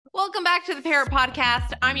Welcome back to the Parrot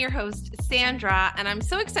Podcast. I'm your host, Sandra, and I'm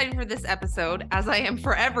so excited for this episode, as I am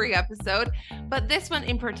for every episode, but this one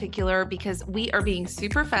in particular because we are being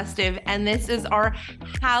super festive, and this is our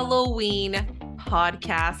Halloween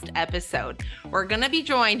podcast episode. We're going to be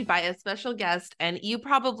joined by a special guest, and you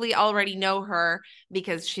probably already know her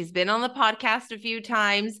because she's been on the podcast a few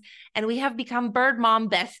times, and we have become bird mom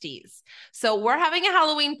besties. So we're having a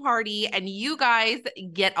Halloween party, and you guys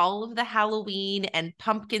get all of the Halloween and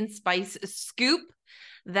pumpkin spice scoop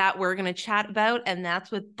that we're going to chat about, and that's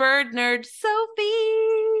with bird nerd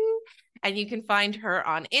Sophie. And you can find her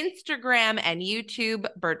on Instagram and YouTube,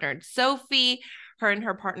 Bird Nerd Sophie. Her and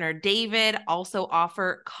her partner, David, also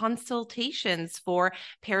offer consultations for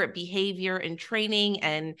parrot behavior and training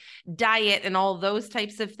and diet and all those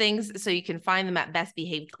types of things. So you can find them at Best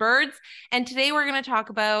Behaved Birds. And today we're going to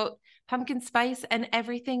talk about pumpkin spice and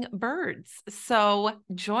everything birds. So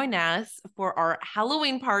join us for our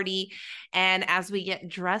Halloween party. And as we get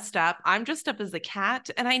dressed up, I'm dressed up as a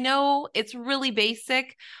cat. And I know it's really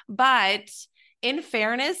basic, but in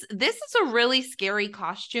fairness, this is a really scary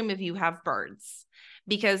costume if you have birds,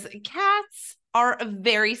 because cats are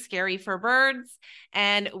very scary for birds.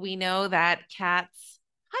 And we know that cats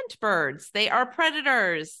hunt birds. They are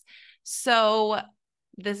predators. So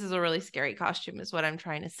this is a really scary costume is what I'm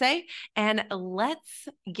trying to say. And let's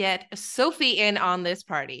get Sophie in on this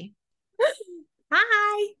party.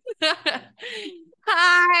 Hi.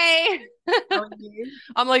 Hi. How are you?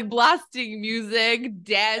 I'm like blasting music,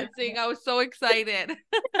 dancing. I was so excited. Oh,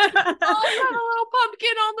 I got a little pumpkin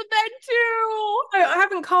on the bed too. I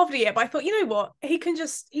haven't carved it yet, but I thought, you know what? He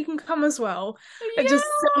can come as well and just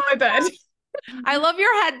sit on my bed. I love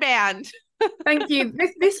your headband. Thank you.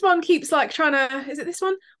 This one keeps like trying to, is it this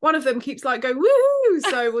one? One of them keeps like going woohoo.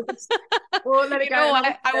 So we'll let it go.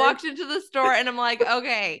 I walked into the store and I'm like,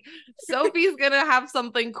 okay, Sophie's gonna have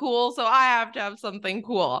something cool, so I have to have something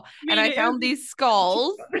cool. And I found these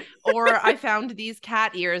skulls, or I found these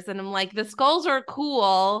cat ears, and I'm like, the skulls are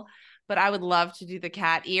cool, but I would love to do the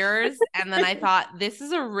cat ears. And then I thought, this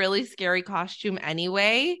is a really scary costume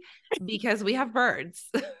anyway, because we have birds.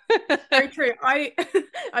 Very true.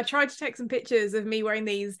 I tried to take some pictures of me wearing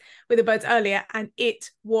these with the birds earlier, and it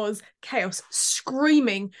was chaos.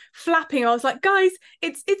 Screaming, flapping. I was like, guys,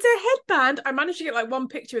 it's a headband. I managed to get like one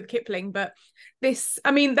picture with Kipling, but this,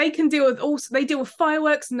 I mean, they deal with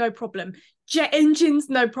fireworks, no problem. Jet engines,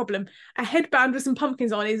 no problem. A headband with some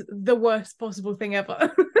pumpkins on is the worst possible thing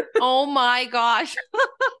ever. Oh my gosh.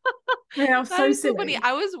 Yeah, so silly. Funny.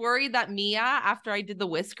 I was worried that Mia, after I did the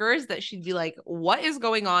whiskers, that she'd be like, what is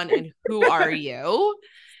going on and who are you?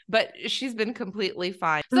 But she's been completely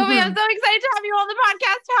fine. Sophie, I'm so excited to have you on the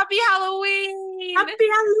podcast. Happy Halloween. Happy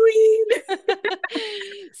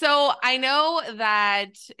Halloween. So I know that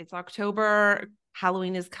it's October.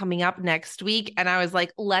 Halloween is coming up next week. And I was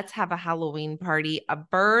like, let's have a Halloween party, a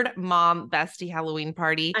bird mom bestie Halloween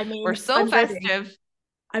party. I mean, we're so festive.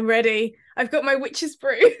 I'm ready. I've got my witch's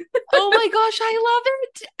brew. Oh my gosh, I love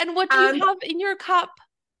it. And what do you have in your cup?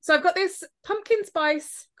 So I've got this pumpkin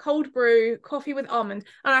spice cold brew coffee with almond,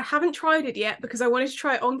 and I haven't tried it yet because I wanted to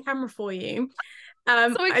try it on camera for you.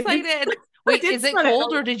 So excited. Wait, is it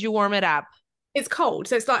cold or did you warm it up? It's cold,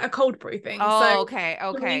 so it's like a cold brew thing. Oh, so okay.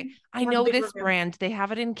 I know this brand. They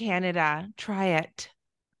have it in Canada. Try it.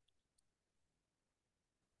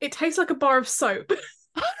 It tastes like a bar of soap.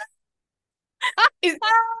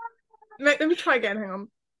 Let me try again. Hang on.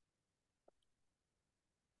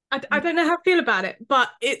 I don't know how I feel about it, but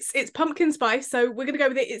it's pumpkin spice, so we're gonna go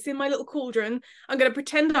with it. It's in my little cauldron. I'm gonna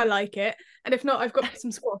pretend I like it, and if not, I've got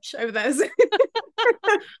some squash over there. So.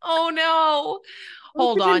 Oh no!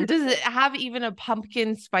 Hold on. Does it have even a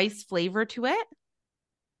pumpkin spice flavor to it?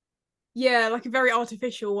 Yeah, like a very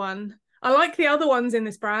artificial one. I like the other ones in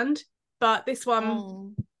this brand, but this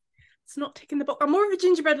one, it's not ticking the box. I'm more of a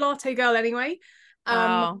gingerbread latte girl anyway.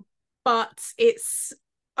 But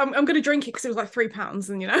I'm going to drink it because it was like £3,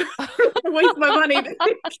 and I waste my money.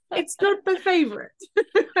 It's not my favorite.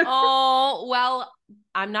 Oh, well,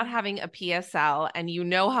 I'm not having a PSL, and you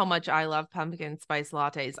know how much I love pumpkin spice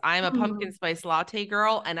lattes. I'm a pumpkin spice latte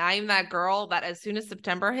girl, and I'm that girl that as soon as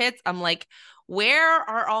September hits, I'm like, where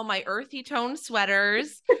are all my earthy tone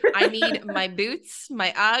sweaters? I need my boots,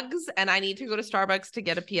 my Uggs, and I need to go to Starbucks to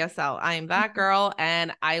get a PSL. I am that girl,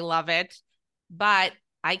 and I love it. But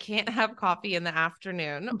I can't have coffee in the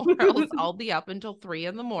afternoon or else I'll be up until 3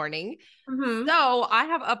 a.m. So I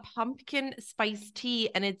have a pumpkin spice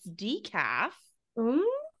tea, and it's decaf.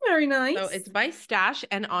 Very nice. So it's by Stash.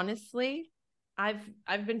 And honestly,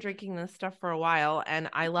 I've been drinking this stuff for a while and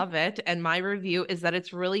I love it. And my review is that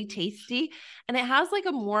it's really tasty and it has like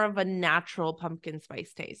a more of a natural pumpkin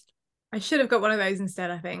spice taste. I should have got one of those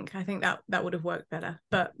instead, I think. I think that would have worked better.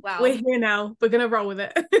 But we're Well, here now. We're gonna roll with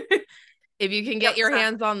it. if you can Yep. get your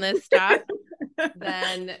hands on this stuff,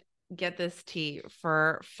 then get this tea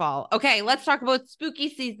for fall. Okay, let's talk about spooky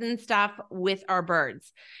season stuff with our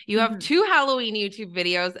birds. You have two Halloween YouTube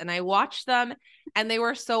videos, and I watched them, and they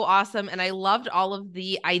were so awesome. And I loved all of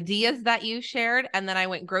the ideas that you shared. And then I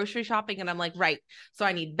went grocery shopping, and I'm like, right, so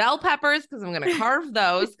I need bell peppers because I'm going to carve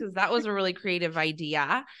those because that was a really creative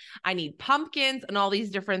idea. I need pumpkins and all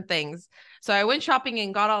these different things. So I went shopping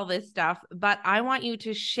and got all this stuff, but I want you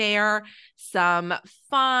to share some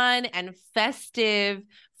fun and festive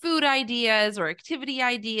food ideas or activity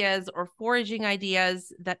ideas or foraging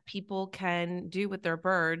ideas that people can do with their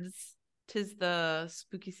birds. 'Tis the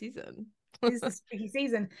spooky season. It's the spooky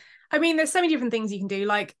season. I mean, there's so many different things you can do.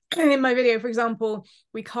 Like in my video, for example,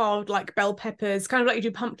 we carved like bell peppers, kind of like you do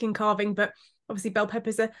pumpkin carving, but obviously bell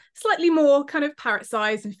peppers are slightly more kind of parrot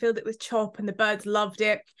sized, and filled it with chop, and the birds loved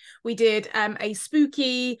it. We did a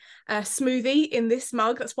spooky smoothie in this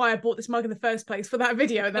mug. That's why I bought this mug in the first place for that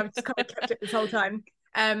video, and I've just kind of kept it this whole time.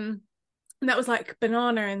 And that was like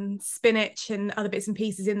banana and spinach and other bits and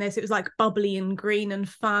pieces in this. It was like bubbly and green and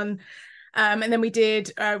fun. And then we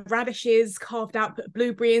did radishes carved out, put a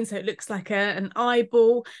blueberry in so it looks like an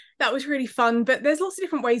eyeball. That was really fun. But there's lots of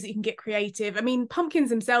different ways that you can get creative. I mean, pumpkins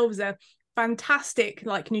themselves are fantastic,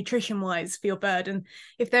 like nutrition wise, for your bird, and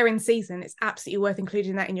if they're in season, it's absolutely worth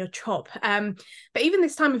including that in your chop. But even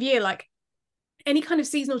this time of year, like any kind of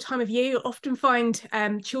seasonal time of year, you'll often find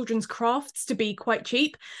children's crafts to be quite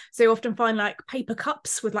cheap. So you often find like paper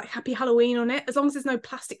cups with like Happy Halloween on it. As long as there's no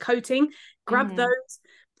plastic coating, grab those,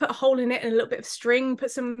 put a hole in it and a little bit of string, put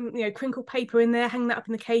some, crinkle paper in there, hang that up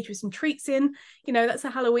in the cage with some treats in. That's a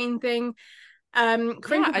Halloween thing.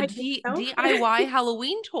 Crinkle a paper DIY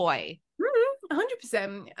Halloween toy.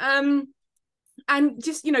 100%. And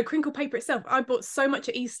just, crinkle paper itself. I bought so much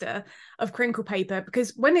at Easter of crinkle paper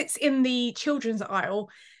because when it's in the children's aisle,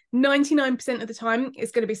 99% of the time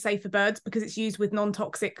it's going to be safe for birds because it's used with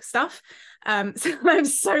non-toxic stuff. So I have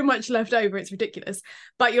so much left over, it's ridiculous.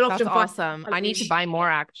 But you'll often That's awesome. I need to buy more,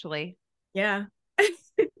 actually. Yeah.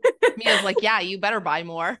 Mia's like, yeah, you better buy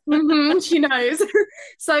more. She knows.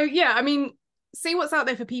 So yeah, I mean, see what's out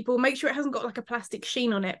there for people. Make sure it hasn't got like a plastic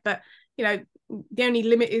sheen on it, but the only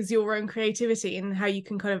limit is your own creativity and how you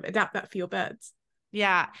can kind of adapt that for your birds.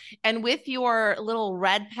 Yeah. And with your little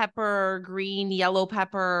red pepper, green, yellow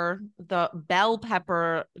pepper, the bell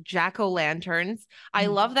pepper jack-o'-lanterns, I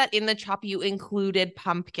love that in the chop you included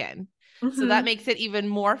pumpkin. So that makes it even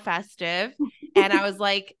more festive. And I was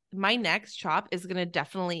like, my next chop is going to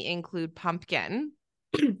definitely include pumpkin.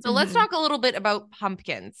 So let's talk a little bit about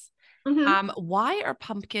pumpkins. Why are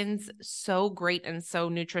pumpkins so great and so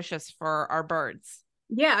nutritious for our birds?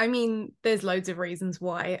 Yeah, I mean, there's loads of reasons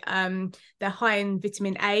why. They're high in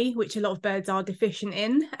vitamin A, which a lot of birds are deficient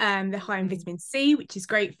in. They're high in vitamin C, which is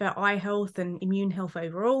great for eye health and immune health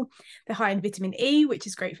overall. They're high in vitamin E, which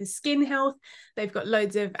is great for skin health. They've got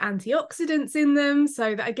loads of antioxidants in them.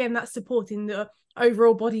 So that, again, that's supporting the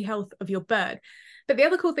overall body health of your bird. But the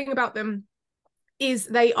other cool thing about them is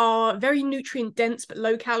they are very nutrient dense but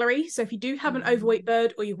low calorie. So if you do have an overweight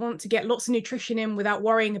bird or you want to get lots of nutrition in without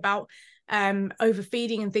worrying about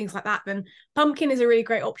overfeeding and things like that, then pumpkin is a really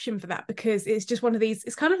great option for that because it's just one of these,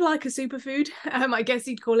 it's kind of like a superfood, I guess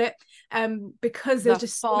you'd call it, because there's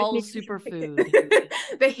just fall superfood.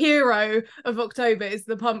 The hero of October is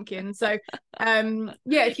the pumpkin. So yeah,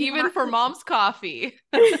 if you even for mom's coffee.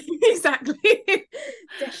 Exactly.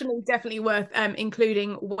 definitely worth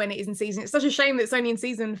including when it is in season. It's such a shame that it's only in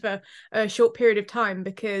season for a short period of time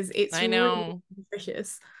because it's really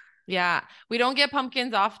nutritious. Yeah, we don't get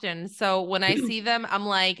pumpkins often. So when I see them, I'm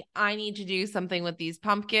like, I need to do something with these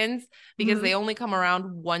pumpkins because they only come around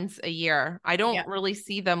once a year. I don't really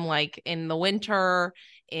see them like in the winter,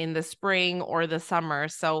 in the spring, or the summer.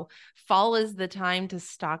 So fall is the time to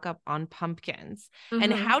stock up on pumpkins.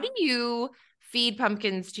 And how do you feed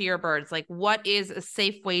pumpkins to your birds? Like, what is a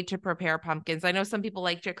safe way to prepare pumpkins? I know some people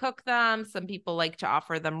like to cook them. Some people like to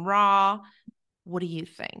offer them raw. What do you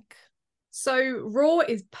think? So raw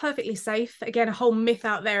is perfectly safe. Again, a whole myth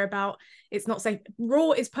out there about it's not safe.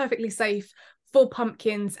 Raw is perfectly safe for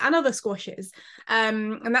pumpkins and other squashes.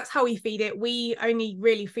 And that's how we feed it. We only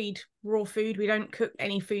really feed raw food. We don't cook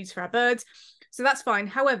any foods for our birds. So that's fine.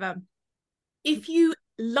 However, if you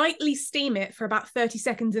lightly steam it for about 30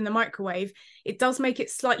 seconds in the microwave, it does make it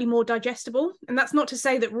slightly more digestible. And that's not to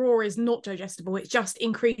say that raw is not digestible. It just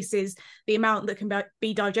increases the amount that can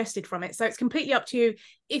be digested from it. So it's completely up to you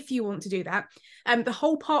if you want to do that. The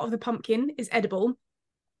whole part of the pumpkin is edible.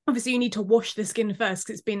 Obviously, you need to wash the skin first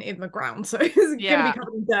because it's been in the ground, so it's going to be Yeah.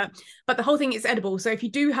 covered in dirt. But the whole thing is edible. So if you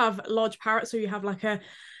do have large parrots, or you have like a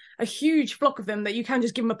huge flock of them, that you can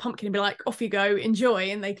just give them a pumpkin and be like, off you go,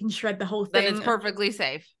 enjoy, and they can shred the whole Then it's thing. perfectly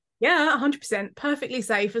safe. Yeah, 100% perfectly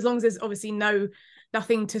safe, as long as there's obviously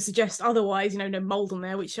nothing to suggest otherwise, no mold on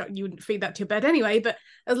there, which you wouldn't feed that to your bird anyway. But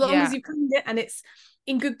as long as Yeah. you've cleaned it and it's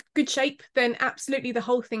in good shape, then absolutely the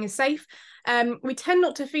whole thing is safe. We tend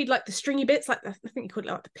not to feed like the stringy bits, like I think you call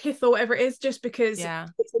it like the pith or whatever it is, just because Yeah.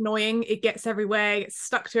 it's annoying. It gets everywhere, it gets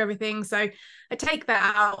stuck to everything. So I take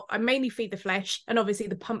that out. I mainly feed the flesh and obviously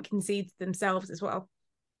the pumpkin seeds themselves as well.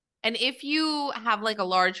 And if you have like a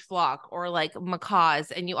large flock or like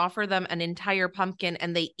macaws and you offer them an entire pumpkin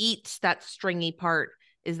and they eat that stringy part,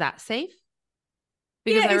 is that safe?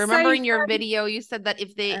 Because Yeah, I it's remember safe. in your video you said that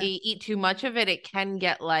if they Uh, eat too much of it, it can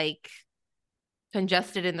get like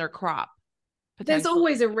congested in their crop there's potentially.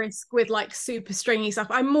 always a risk with like super stringy stuff.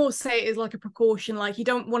 I more say it is like a precaution. Like you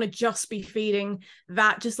don't want to just be feeding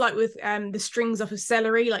that, just like with the strings off of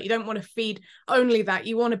celery. Like you don't want to feed only that.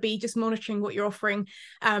 You want to be just monitoring what you're offering.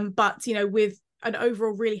 But with an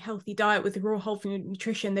overall really healthy diet with raw whole food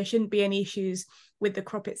nutrition, there shouldn't be any issues with the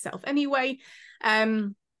crop itself anyway.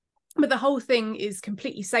 But the whole thing is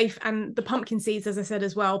completely safe. And the pumpkin seeds, as I said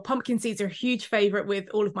as well, pumpkin seeds are a huge favorite with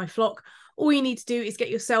all of my flock. All you need to do is get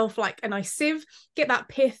yourself like a nice sieve, get that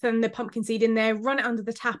pith and the pumpkin seed in there, run it under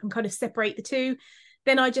the tap and kind of separate the two.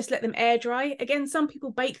 Then I just let them air dry. Again, some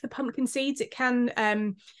people bake the pumpkin seeds. It can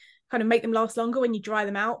kind of make them last longer when you dry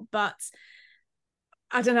them out, but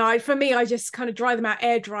I don't know. For me, I just kind of dry them out,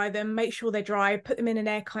 air dry them, make sure they're dry, put them in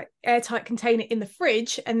an airtight container in the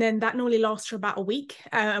fridge, and then that normally lasts for about a week.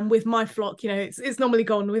 And with my flock, it's normally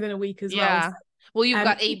gone within a week as well. Yeah. So, Well, you've um,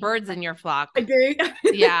 got 8 birds in your flock. I do.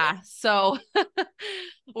 Yeah. So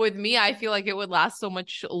with me, I feel like it would last so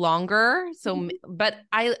much longer. So, but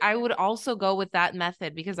I would also go with that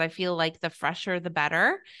method because I feel like the fresher, the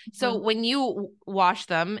better. So when you wash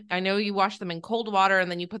them, I know you wash them in cold water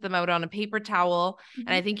and then you put them out on a paper towel. And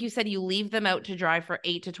I think you said you leave them out to dry for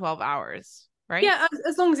 8 to 12 hours, right? Yeah,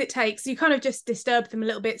 as long as it takes. You kind of just disturb them a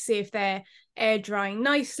little bit, see if they're air drying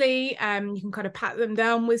nicely. You can kind of pat them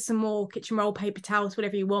down with some more kitchen roll, paper towels,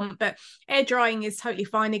 whatever you want. But air drying is totally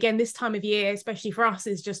fine. Again, this time of year, especially for us,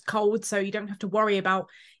 is just cold, so you don't have to worry about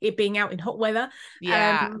it being out in hot weather.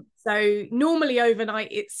 Yeah. So normally overnight,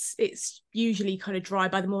 it's usually kind of dry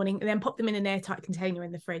by the morning, and then pop them in an airtight container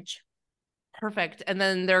in the fridge. Perfect. And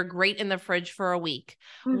then they're great in the fridge for a week.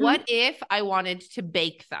 Mm-hmm. What if I wanted to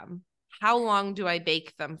bake them? How long do I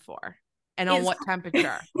bake them for? And on It's what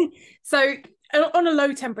temperature? so on a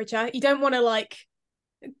low temperature, you don't want to like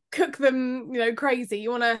cook them, crazy.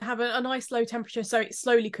 You want to have a nice low temperature so it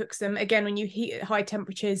slowly cooks them. Again, when you heat at high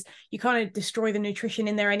temperatures, you kind of destroy the nutrition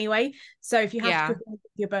in there anyway. So if you have to Yeah. cook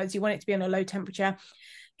your birds, you want it to be on a low temperature.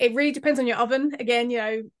 It really depends on your oven.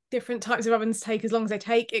 Again, different types of ovens take as long as they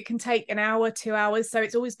take. It can take an hour, 2 hours. So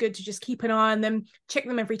it's always good to just keep an eye on them, check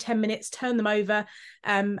them every 10 minutes, turn them over,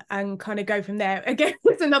 and kind of go from there. Again,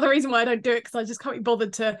 it's another reason why I don't do it, because I just can't be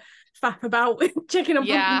bothered to faff about with checking on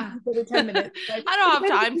Yeah. pumpkins every 10 minutes. So I don't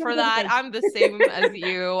have time for that. I'm the same as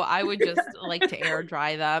you. I would just like to air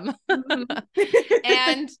dry them.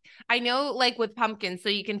 And I know, like with pumpkins, so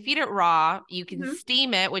you can feed it raw, you can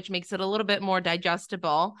steam it, which makes it a little bit more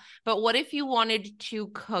digestible. But what if you wanted to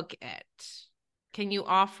cook it? Can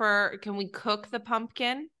we cook the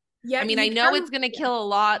pumpkin? Yeah, I mean, you I know can. it's going to kill a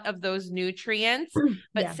lot of those nutrients,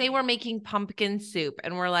 but Yeah. say we're making pumpkin soup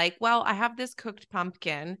and we're like, well, I have this cooked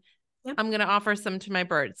pumpkin. Yep. I'm going to offer some to my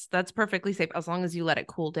birds. That's perfectly safe as long as you let it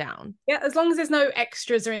cool down. Yeah, as long as there's no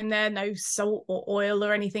extras are in there, no salt or oil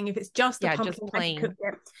or anything. If it's just a Yeah, just pumpkin and you plain. cook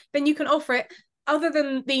it, then you can offer it. Other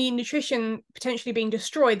than the nutrition potentially being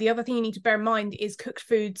destroyed, the other thing you need to bear in mind is cooked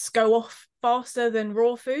foods go off faster than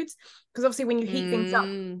raw foods, because obviously when you heat things up,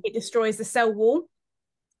 it destroys the cell wall.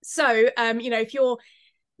 So,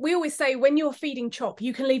 we always say when you're feeding chop,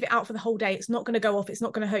 you can leave it out for the whole day. It's not going to go off. It's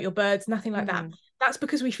not going to hurt your birds, nothing like that. That's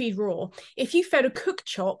because we feed raw. If you fed a cooked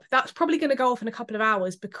chop, that's probably going to go off in a couple of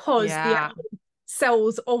hours because the actual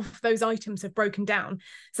cells of those items have broken down.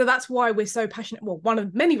 So that's why we're so passionate. Well, one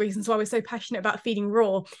of many reasons why we're so passionate about feeding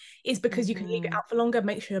raw is because you can leave it out for longer,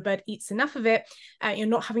 make sure your bird eats enough of it. You're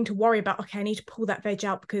not having to worry about, okay, I need to pull that veg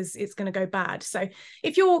out because it's going to go bad. So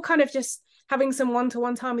if you're kind of just having some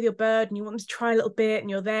one-to-one time with your bird and you want them to try a little bit and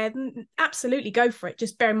you're there, absolutely go for it.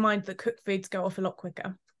 Just bear in mind that cooked foods go off a lot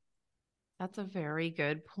quicker. That's a very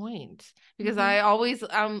good point, because I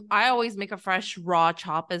always make a fresh raw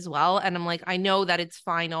chop as well, and I'm like, I know that it's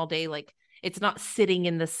fine all day. Like it's not sitting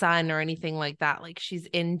in the sun or anything like that. Like she's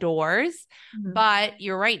indoors. Mhm. But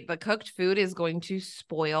you're right, the cooked food is going to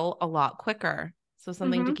spoil a lot quicker. So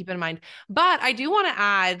something to Mhm. keep in mind. But I do want to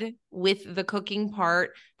add with the cooking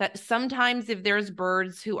part that sometimes if there's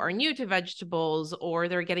birds who are new to vegetables or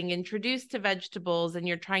they're getting introduced to vegetables and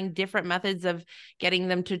you're trying different methods of getting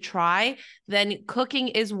them to try, then cooking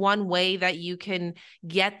is one way that you can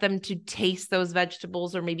get them to taste those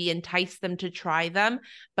vegetables or maybe entice them to try them.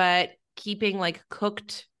 But keeping like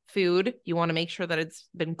cooked food, you want to make sure that it's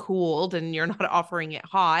been cooled and you're not offering it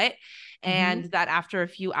hot, Mhm. and that after a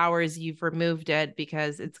few hours you've removed it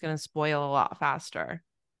because it's going to spoil a lot faster.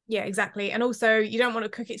 Yeah, exactly. And also, you don't want to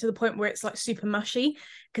cook it to the point where it's like super mushy,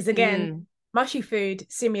 because again, Mm, mushy food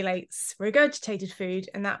simulates regurgitated food,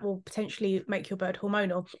 and that will potentially make your bird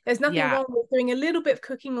hormonal. There's nothing yeah. wrong with doing a little bit of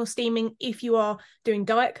cooking or steaming if you are doing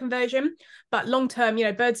diet conversion, but long term,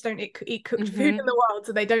 birds don't eat cooked food in Mm-hmm. the wild,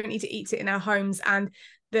 so they don't need to eat it in our homes. And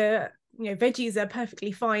the veggies are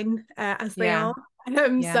perfectly fine as they Yeah. are.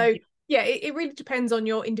 Yeah. So yeah, it really depends on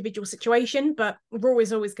your individual situation, but raw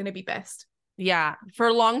is always going to be best. Yeah.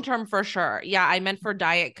 For long term, for sure. Yeah. I meant for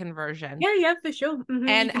diet conversion. Yeah, yeah, for sure. You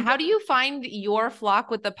And can how do you find your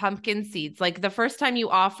flock with the pumpkin seeds? Like the first time you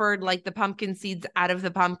offered like the pumpkin seeds out of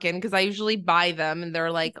the pumpkin, because I usually buy them and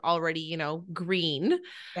they're like already, green.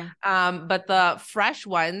 yeah. But the fresh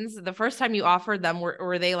ones, the first time you offered them,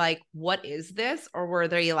 were they like, what is this? Or were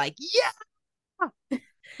they like, yeah?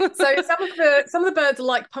 So some of the birds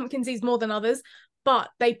like pumpkin seeds more than others, but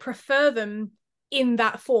they prefer them in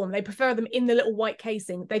that form. They prefer them in the little white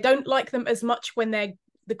casing. They don't like them as much when they're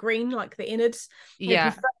the green, like the innards. They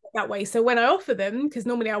Yeah. prefer it that way. So when I offer them, because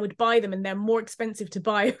normally I would buy them and they're more expensive to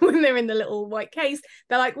buy when they're in the little white case,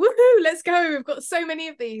 they're like, woohoo, let's go. We've got so many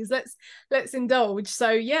of these. Let's indulge. So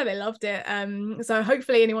yeah, they loved it. So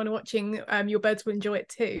hopefully anyone watching, your birds will enjoy it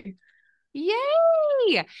too.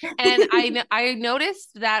 Yay. And I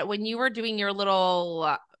noticed that when you were doing your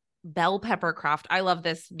little bell pepper craft, I love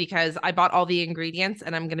this because I bought all the ingredients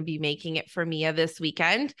and I'm going to be making it for Mia this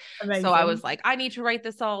weekend. So I Amazing. was like, I need to write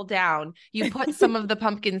this all down. You put some of the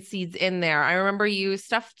pumpkin seeds in there. I remember you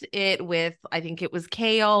stuffed it with, I think it was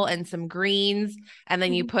kale and some greens. And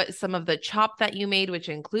then you put some of the chop that you made, which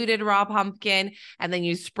included raw pumpkin. And then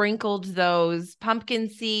you sprinkled those pumpkin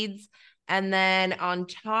seeds. And then on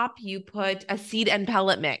top, you put a seed and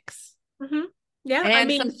pellet mix Mm-hmm. Yeah, I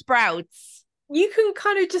and some mean, sprouts. you can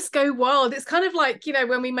kind of just go wild. It's kind of like,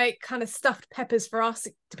 when we make kind of stuffed peppers for us,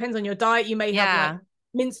 it depends on your diet. You may have like Yeah.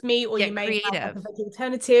 minced meat or you Get may have like a creative. veggie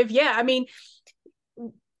alternative. Yeah, I mean,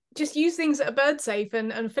 just use things that are bird safe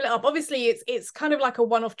and fill it up. Obviously, it's kind of like a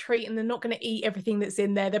one-off treat and they're not going to eat everything that's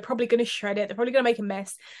in there. They're probably going to shred it. They're probably going to make a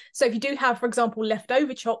mess. So if you do have, for example,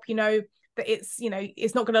 leftover chop, that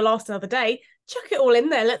it's not going to last another day, chuck it all in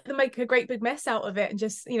there. Let them make a great big mess out of it and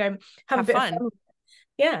just, have a Have bit of fun. fun.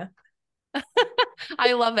 Yeah.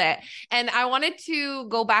 I love it. And I wanted to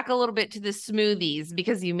go back a little bit to the smoothies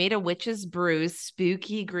because you made a witch's brew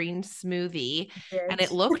spooky green smoothie and Did.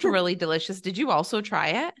 it looked really delicious. Did you also try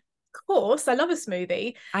it? Of course, I love a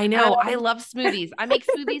smoothie. I know. I love smoothies. I make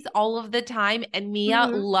smoothies all of the time, and Mia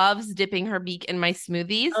Mhm. loves dipping her beak in my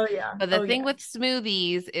smoothies. Oh yeah. But the Oh thing yeah. with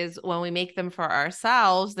smoothies is when we make them for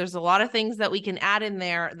ourselves, there's a lot of things that we can add in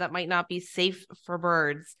there that might not be safe for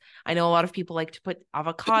birds. I know a lot of people like to put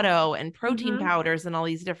avocado and protein Hmm. powders and all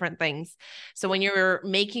these different things. So when you're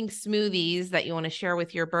making smoothies that you want to share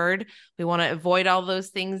with your bird, we want to avoid all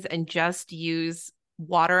those things and just use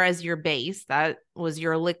water as your base. That was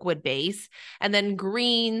your liquid base, and then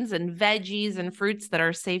greens and veggies and fruits that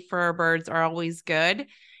are safe for our birds are always good.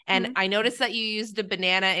 And Hmm. I noticed that you used a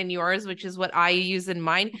banana in yours, which is what I use in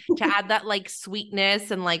mine, to add that like sweetness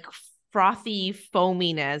and like frothy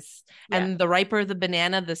foaminess. Yeah. And the riper the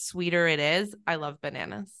banana, the sweeter it is. I love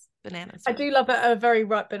bananas. Bananas I are do love a very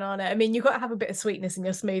ripe banana. I mean, you've got to have a bit of sweetness in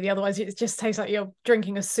your smoothie, otherwise it just tastes like you're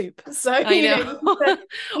drinking a soup. So, I know.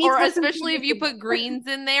 you need Or to have some especially if sweetness you in put greens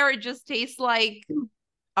in there, it just tastes like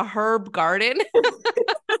a herb garden.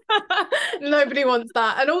 there. Nobody wants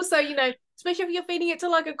that. And also, especially if you're feeding it to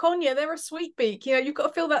like a conure, they're a sweet beak. You've got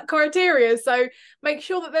to fill that criteria. So make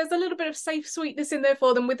sure that there's a little bit of safe sweetness in there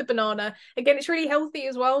for them with the banana. Again, it's really healthy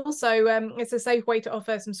as well. So it's a safe way to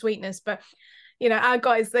offer some sweetness. But our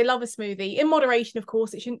guys, they love a smoothie in moderation, of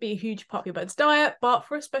course. It shouldn't be a huge part of your bird's diet, but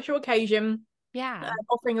for a special occasion, Yeah.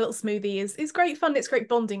 offering a little smoothie is great fun. It's great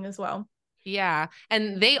bonding as well. Yeah.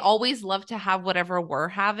 And they always love to have whatever we're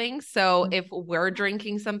having. So Mm-hmm. if we're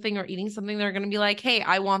drinking something or eating something, they're going to be like, hey,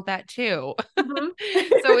 I want that too.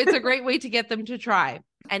 So it's a great way to get them to try.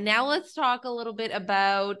 And now let's talk a little bit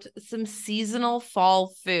about some seasonal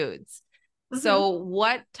fall foods. Mhm. So,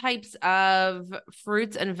 what types of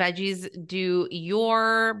fruits and veggies do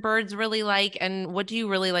your birds really like? And what do you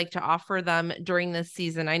really like to offer them during this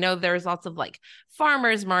season? I know there's lots of like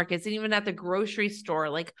farmers markets and even at the grocery store,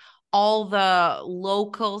 like all the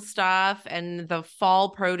local stuff and the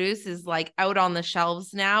fall produce is like out on the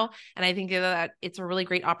shelves now. And I think that it's a really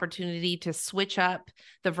great opportunity to switch up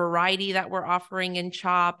the variety that we're offering in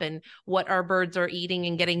Chop and what our birds are eating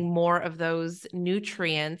and getting more of those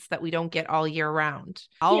nutrients that we don't get all year round.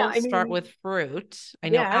 Yeah, I'll I start mean, with fruit. I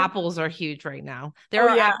know yeah. apples are huge right now. There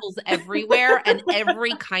Oh are yeah. apples everywhere and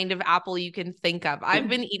every kind of apple you can think of. I've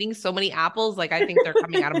been eating so many apples, like I think they're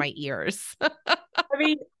coming out of my ears. I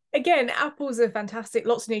mean, again, apples are fantastic,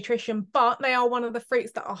 lots of nutrition, but they are one of the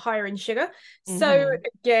fruits that are higher in sugar. So Mhm.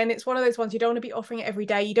 again, it's one of those ones you don't want to be offering it every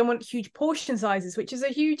day. You don't want huge portion sizes, which is a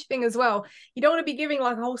huge thing as well. You don't want to be giving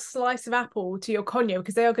like a whole slice of apple to your conyo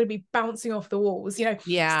because they are going to be bouncing off the walls.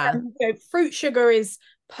 Yeah. Fruit sugar is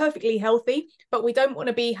perfectly healthy, but we don't want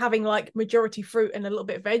to be having like majority fruit and a little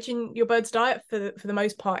bit of veg in your bird's diet for the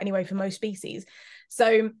most part, anyway, for most species.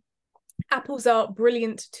 So apples are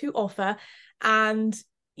brilliant to offer, and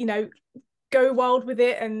you know go wild with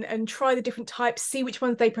it and try the different types, see which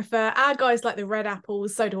ones they prefer. Our guys like the red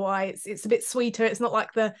apples, so do I. It's a bit sweeter, it's not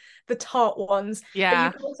like the tart ones, but you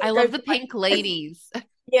Yeah. can also I go love for the like pink ladies.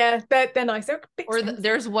 yeah, they're nice, they're a bit Or expensive.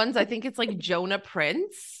 there's ones I think it's like Jonah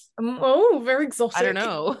Prince. Oh, very I don't exotic.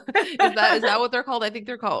 know. Is that what they're called? I think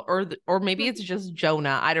they're called, or maybe it's just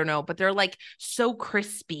Jonah. I don't know, but they're like so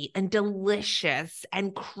crispy and delicious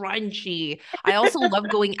and crunchy. I also love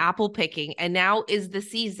going apple picking, and now is the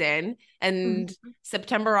season. And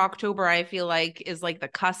September, October, I feel like is like the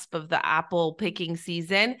cusp of the apple picking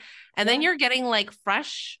season. And then Yeah. you're getting like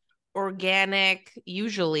fresh, organic,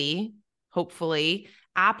 usually, hopefully,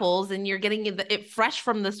 apples and you're getting it fresh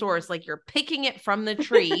from the source, like you're picking it from the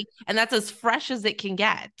tree and that's as fresh as it can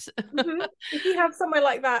get. Mhm. If you have somewhere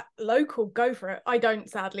like that local, go for it. I don't,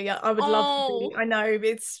 sadly. I would love to be. Oh. I know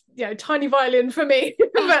it's tiny violin for me,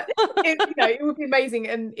 but it would be amazing.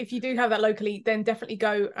 And if you do have that locally, then definitely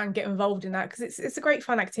go and get involved in that because it's a great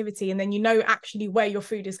fun activity, and then you know actually where your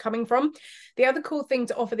food is coming from. The other cool thing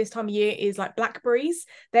to offer this time of year is like blackberries.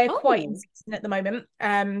 They're quite in Oh, season at the moment,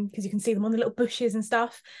 because you can see them on the little bushes and stuff.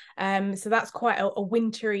 So that's quite a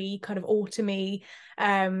wintry kind of autumny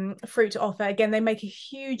fruit to offer. Again, they make a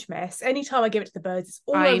huge mess. Anytime I give it to the birds, it's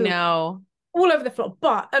I know. all over the floor,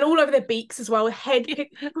 but and all over their beaks as well.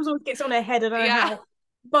 Pickles always gets on their head. I don't know Yeah. how.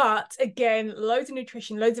 But again, loads of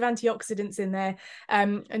nutrition, loads of antioxidants in there,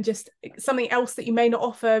 and just something else that you may not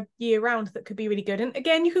offer year round that could be really good. And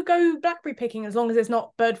again, you could go blackberry picking as long as there's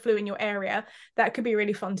not bird flu in your area. That could be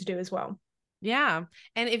really fun to do as well. Yeah.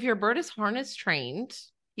 And if your bird is harness trained,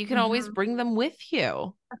 you can always Mhm. bring them with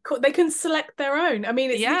you. Of course, they can select their own. I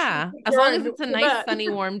mean, it's literally Yeah. pick As your long own as it's a your nice, bird. sunny,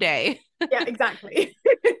 warm day. Yeah, exactly.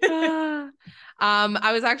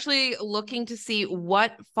 I was actually looking to see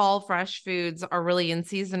what fall fresh foods are really in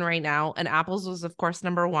season right now, and apples was, of course,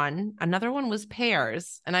 number one. Another one was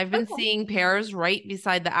pears, and I've been Okay. seeing pears right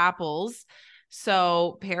beside the apples.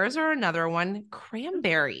 So pears are another one.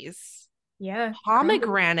 Cranberries, Yeah, cranberry.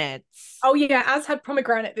 pomegranates. Oh yeah, as had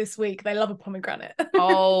pomegranate this week. They love a pomegranate.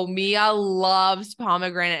 Oh, Mia loves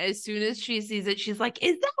pomegranate. As soon as she sees it, she's like,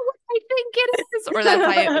 "Is that what I think it is?" Or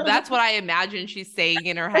that's what I imagine she's saying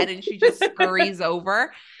in her head, and she just scurries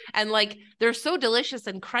over. And like they're so delicious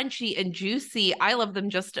and crunchy and juicy. I love them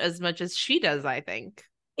just as much as she does, I think.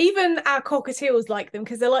 Even our cockatiels like them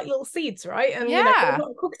because they're like little seeds, right? And Yeah.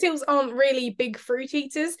 cockatiels aren't really big fruit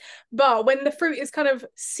eaters, but when the fruit is kind of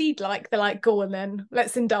seed-like, they're like, go on then,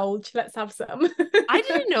 let's indulge, let's have some. I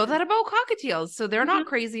didn't know that about cockatiels. So they're not Mhm.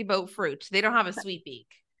 crazy about fruit. They don't have a sweet beak.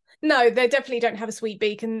 No, they definitely don't have a sweet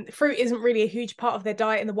beak, and fruit isn't really a huge part of their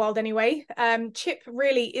diet in the wild anyway. Chip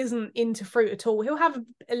really isn't into fruit at all. He'll have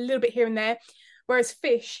a little bit here and there, whereas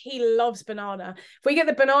fish, he loves banana. If we get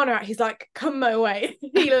the banana out, he's like, "Come my way."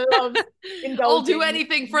 He loves I'll do indulging,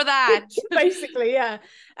 anything for that. basically, yeah.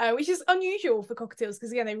 Which is unusual for cockatiels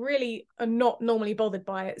because again, they really are not normally bothered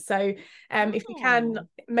by it. So, if you can Oh.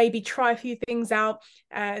 maybe try a few things out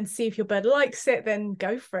and see if your bird likes it, then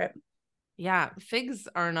go for it. Yeah, figs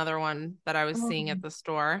are another one that I was seeing at Oh, the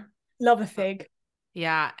store. love a fig.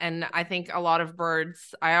 Yeah, and I think a lot of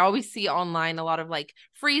birds, I always see online a lot of like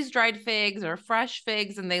freeze-dried figs or fresh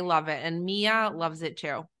figs, and they love it. And Mia loves it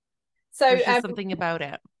too. So, There's just something about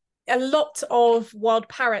it. a lot of wild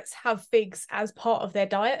parrots have figs as part of their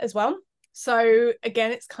diet as well. So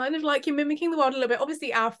again, it's kind of like you're mimicking the wild a little bit.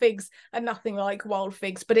 Obviously, our figs are nothing like wild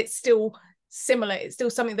figs, but it's still similar. It's still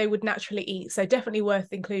something they would naturally eat. So definitely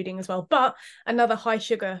worth including as well. But another high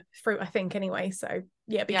sugar fruit, I think, anyway. So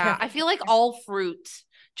yeah, be careful. I feel like all fruit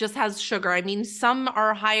just has sugar. I mean, some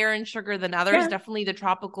are higher in sugar than others, definitely the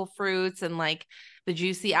tropical fruits and like the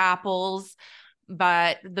juicy apples,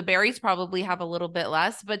 but the berries probably have a little bit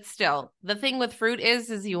less. But still, the thing with fruit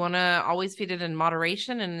is you want to always feed it in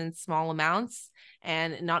moderation and in small amounts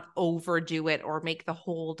and not overdo it or make the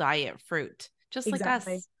whole diet fruit. Just like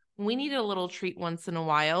us. We need a little treat once in a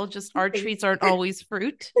while. Just our treats aren't always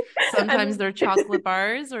fruit. Sometimes they're chocolate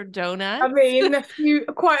bars or donuts. I mean,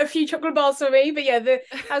 quite a few chocolate bars for me. But yeah,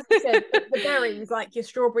 as I said, the berries, like your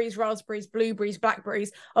strawberries, raspberries, blueberries,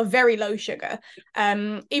 blackberries, are very low sugar,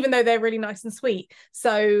 even though they're really nice and sweet.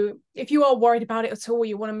 So if you are worried about it at all,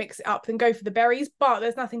 you want to mix it up, then go for the berries. But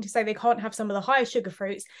there's nothing to say they can't have some of the higher sugar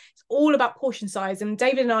fruits. It's all about portion size. And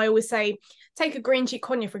David and I always say, take a green cheek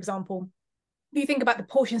conure, for example. If you think about the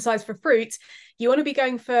portion size for fruit, you want to be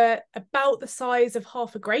going for about the size of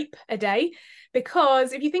half a grape a day.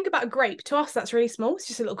 Because if you think about a grape, to us, that's really small. It's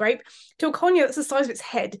just a little grape. To a conure, that's the size of its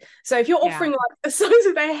head. So if you're offering like the size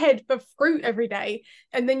of their head for fruit every day,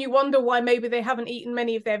 and then you wonder why maybe they haven't eaten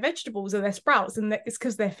many of their vegetables or their sprouts, and it's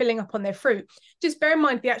because they're filling up on their fruit. Just bear in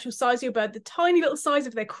mind the actual size of your bird, the tiny little size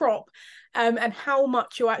of their crop, and how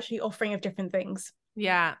much you're actually offering of different things.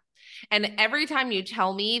 Yeah. And every time you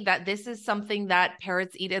tell me that this is something that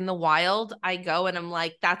parrots eat in the wild, I go and I'm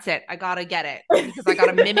like, that's it. I got to get it because I got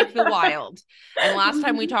to mimic the wild. And last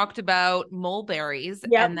time we talked about mulberries,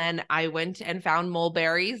 and then I went and found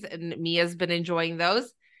mulberries, and Mia's been enjoying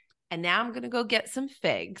those. And now I'm going to go get some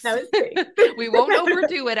figs. We won't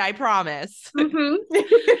overdo it, I promise.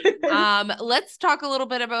 Let's talk a little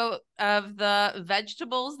bit about the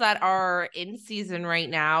vegetables that are in season right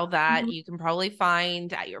now that you can probably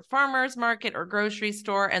find at your farmer's market or grocery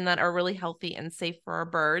store and that are really healthy and safe for our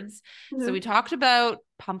birds. So we talked about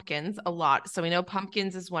pumpkins a lot. So we know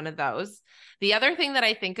pumpkins is one of those. The other thing that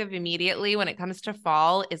I think of immediately when it comes to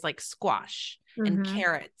fall is like squash and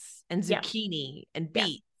carrots and zucchini and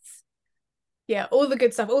beets. Yeah, all the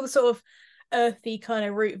good stuff, all the sort of earthy kind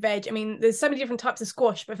of root veg. I mean, there's so many different types of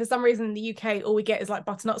squash, but for some reason in the UK, all we get is like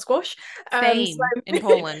butternut squash. Same in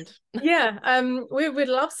Poland. We would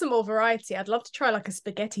love some more variety. I'd love to try like a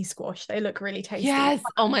spaghetti squash. They look really tasty. Yes.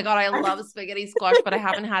 Oh my God, I love spaghetti squash, but I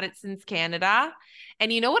haven't had it since Canada.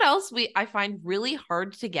 And you know what else I find really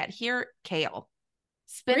hard to get here? Kale.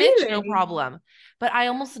 Spinach, no problem. But I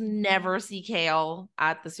almost never see kale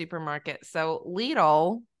at the supermarket. So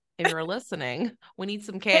Lidl, if you're listening, we need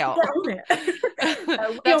some kale.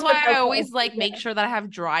 That's why I always like make sure that I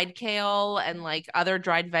have dried kale and like other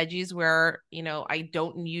dried veggies where, you know, I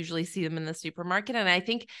don't usually see them in the supermarket. And I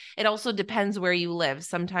think it also depends where you live.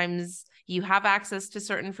 Sometimes you have access to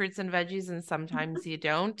certain fruits and veggies and sometimes you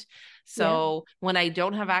don't. So when I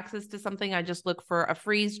don't have access to something, I just look for a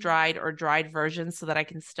freeze dried or dried version so that I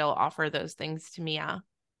can still offer those things to Mia.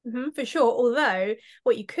 For sure. Although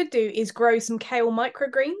what you could do is grow some kale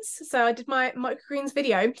microgreens. So I did my microgreens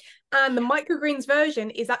video, and the microgreens version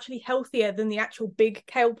is actually healthier than the actual big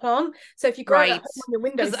kale plant. So if you grow it on your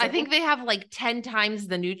windowsill, I think they have like 10 times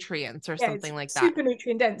the nutrients or something like that. Super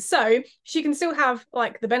nutrient dense. So she can still have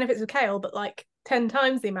like the benefits of kale, but like 10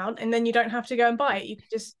 times the amount, and then you don't have to go and buy it. You can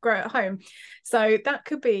just grow it at home. So that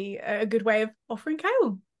could be a good way of offering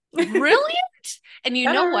kale. Brilliant. And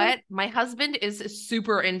you know what? My husband is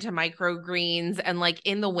super into microgreens, and like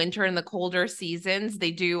in the winter and the colder seasons,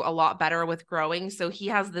 they do a lot better with growing. So he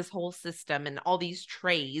has this whole system and all these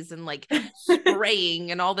trays and like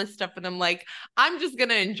spraying and all this stuff. And I'm like, I'm just going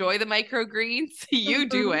to enjoy the microgreens. You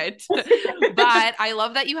do it. But I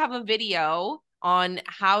love that you have a video on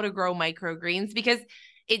how to grow microgreens because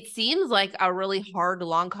it seems like a really hard,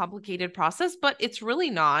 long, complicated process, but it's really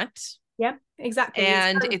not. Yeah, exactly.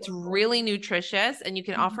 And it's really nutritious and you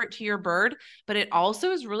can offer it to your bird, but it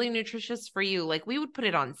also is really nutritious for you. Like we would put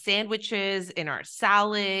it on sandwiches, in our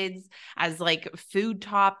salads, as like food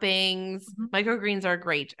toppings. Microgreens are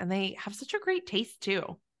great and they have such a great taste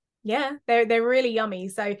too. Yeah, they're really yummy.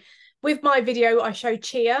 So with my video, I show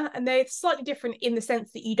chia, and they're slightly different in the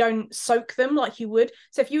sense that you don't soak them like you would.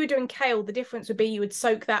 So if you were doing kale, the difference would be you would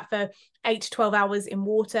soak that for 8 to 12 hours in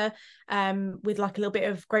water with like a little bit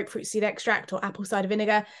of grapefruit seed extract or apple cider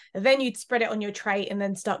vinegar. And then you'd spread it on your tray and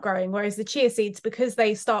then start growing. Whereas the chia seeds, because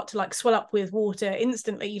they start to like swell up with water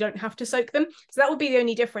instantly, you don't have to soak them. So that would be the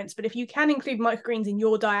only difference. But if you can include microgreens in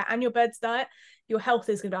your diet and your bird's diet, your health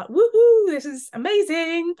is going to be like, woohoo, this is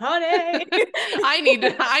amazing, party.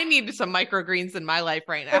 I need some microgreens in my life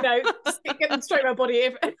right now. I know, just get them straight in my body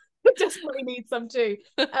if desperately need some too.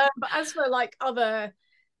 But as for like other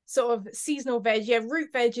sort of seasonal veg. Yeah, root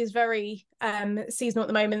veg is very seasonal at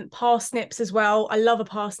the moment. Parsnips as well. I love a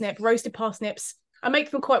parsnip. Roasted parsnips. I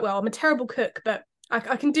make them quite well. I'm a terrible cook, but I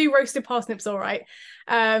can do roasted parsnips all right.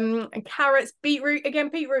 And carrots, beetroot. Again,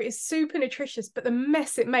 beetroot is super nutritious, but the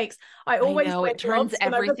mess it makes. I I always know wear it turns gloves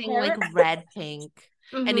when I everything prepare like it. red pink.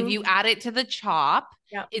 And if Mm-hmm. you add it to the chop,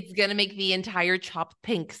 Yeah. it's going to make the entire chop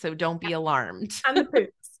pink. So don't be alarmed. And the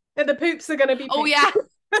poops. And the poops are going to be Oh, pink. yeah.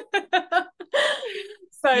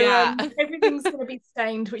 So Yeah. everything's going to be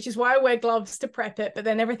stained, which is why I wear gloves to prep it. But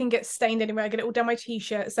then everything gets stained anyway. I get it all down my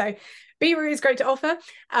t-shirt. So beetroot is great to offer,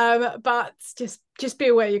 but just be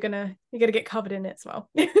aware you're gonna get covered in it as well.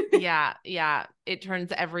 Yeah. It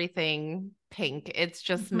turns everything pink. It's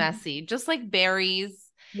just messy, just like berries.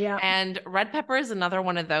 Yeah. And red pepper is another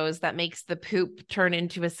one of those that makes the poop turn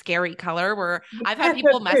into a scary color where The I've had pepper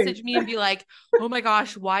people poop. message me and be like, oh my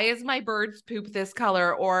gosh, why is my bird's poop this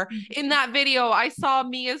color? Or in that video, I saw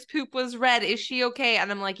Mia's poop was red. Is she okay? And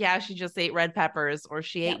I'm like, yeah, she just ate red peppers or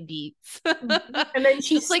she ate beets. And then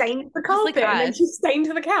she Just like, stained the just like carpet and then us. she stained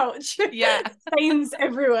the couch. Yeah. Stains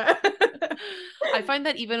everywhere. I find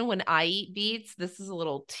that even when I eat beets, this is a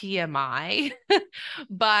little TMI,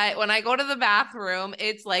 but when I go to the bathroom,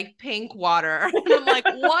 it's like pink water. And I'm like,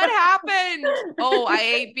 what happened? Oh, I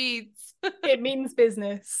ate beets. It means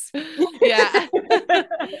business. Yeah.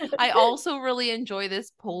 I also really enjoy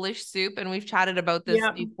this Polish soup, and we've chatted about this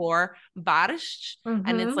before, borscht,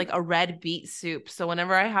 and it's like a red beet soup. So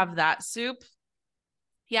whenever I have that soup,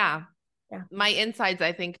 yeah. My insides,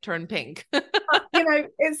 I think, turn pink.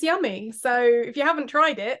 It's yummy. So if you haven't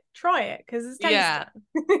tried it, try it because it's tasty. Yeah.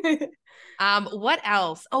 What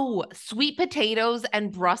else? Oh, sweet potatoes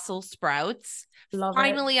and Brussels sprouts.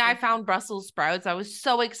 Finally, I found Brussels sprouts. I was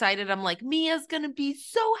so excited. I'm like, Mia's gonna be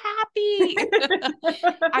so happy.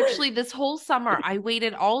 Actually, this whole summer, I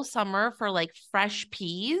waited all summer for like fresh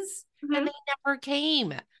peas, and they never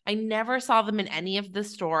came. I never saw them in any of the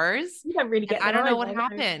stores. You don't really get them. I don't know what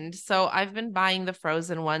happened. So I've been buying the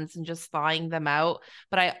frozen ones and just thawing them out.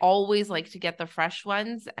 But I always like to get the fresh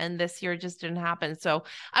ones. And this year just didn't happen. So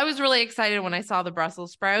I was really excited when I saw the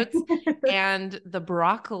Brussels sprouts. And the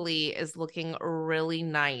broccoli is looking really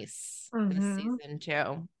nice this season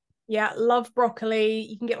too. Yeah, love broccoli.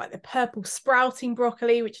 You can get like the purple sprouting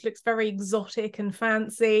broccoli, which looks very exotic and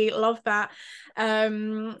fancy. Love that.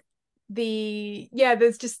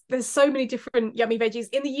 There's so many different yummy veggies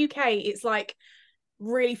in the UK. It's like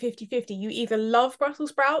really 50-50. You either love Brussels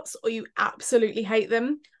sprouts or you absolutely hate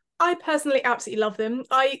them. I personally absolutely love them.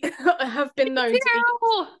 I have been known to eat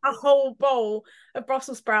a whole bowl of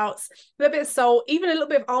Brussels sprouts with a bit of salt, even a little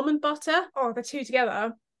bit of almond butter. Oh, the two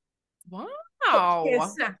together. Wow.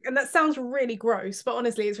 And that sounds really gross, but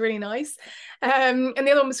honestly it's really nice. And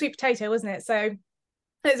the other one was sweet potato, wasn't it? So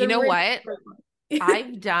you know what?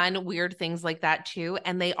 I've done weird things like that too,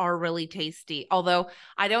 and they are really tasty. Although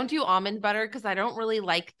I don't do almond butter because I don't really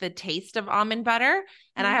like the taste of almond butter.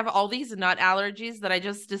 And I have all these nut allergies that I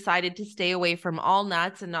just decided to stay away from all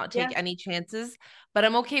nuts and not take any chances. But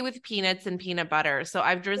I'm okay with peanuts and peanut butter. So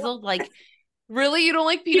I've drizzled really? You don't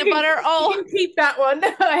like peanut butter? Oh, you keep that one.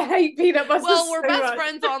 I hate peanut butter. Well, we're best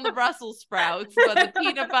friends on the Brussels sprouts, but the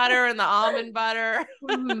peanut butter and the almond butter.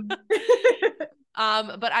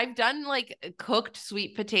 But I've done like cooked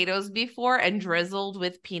sweet potatoes before and drizzled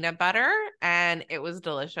with peanut butter, and it was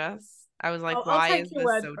delicious. I was like, why is this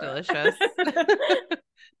so delicious?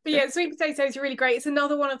 But yeah, sweet potato is really great. It's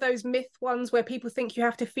another one of those myth ones where people think you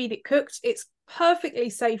have to feed it cooked. It's perfectly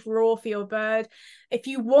safe raw for your bird. If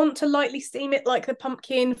you want to lightly steam it like the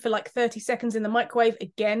pumpkin for like 30 seconds in the microwave,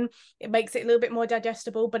 again, it makes it a little bit more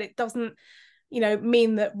digestible, but it doesn't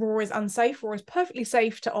mean that raw is unsafe. Raw is perfectly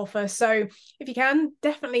safe to offer. So if you can,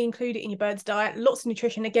 definitely include it in your bird's diet. Lots of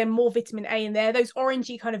nutrition, again, more vitamin A in there. Those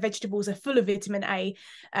orangey kind of vegetables are full of vitamin A,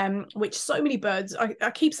 which so many birds,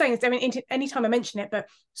 I keep saying this, I mean, anytime I mention it, but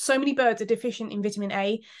so many birds are deficient in vitamin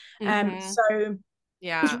A. So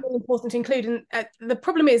it's really important to include. And the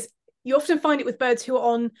problem is you often find it with birds who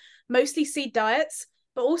are on mostly seed diets,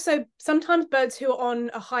 but also sometimes birds who are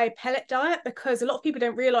on a high pellet diet, because a lot of people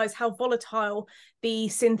don't realize how volatile the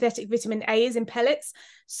synthetic vitamin A is in pellets.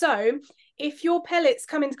 So if your pellets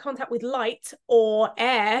come into contact with light or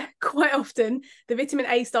air, quite often the vitamin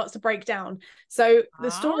A starts to break down. So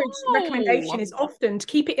the storage recommendation is often to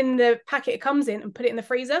keep it in the packet it comes in and put it in the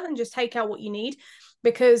freezer and just take out what you need,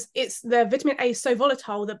 because it's the vitamin A is so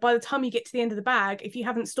volatile that by the time you get to the end of the bag, if you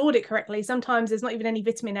haven't stored it correctly, sometimes there's not even any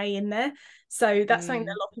vitamin A in there. So that's something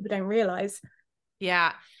that a lot of people don't realize.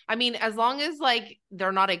 Yeah. I mean, as long as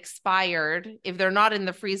they're not expired, if they're not in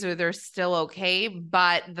the freezer, they're still okay.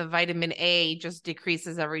 But the vitamin A just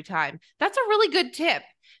decreases every time. That's a really good tip,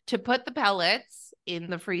 to put the pellets in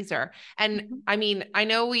the freezer. And I mean, I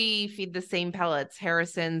know we feed the same pellets,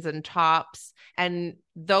 Harrison's and Tops, and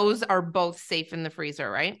those are both safe in the freezer,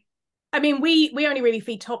 right? I mean, we only really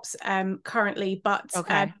feed Tops currently, but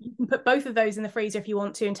Okay. you can put both of those in the freezer if you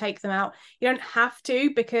want to and take them out. You don't have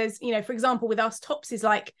to because, you know, for example, with us, Tops is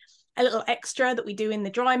like a little extra that we do in the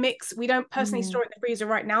dry mix. We don't personally store it in the freezer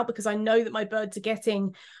right now because I know that my birds are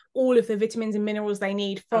getting all of the vitamins and minerals they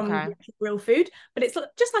need from Okay. real food, but it's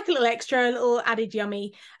just like a little extra, a little added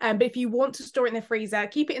yummy. But if you want to store it in the freezer,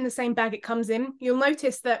 keep it in the same bag it comes in. You'll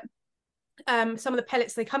notice that some of the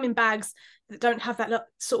pellets, they come in bags that don't have that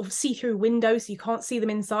sort of see-through window, so you can't see them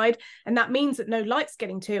inside, and that means that no light's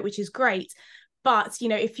getting to it, which is great. But, you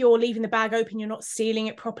know, if you're leaving the bag open, you're not sealing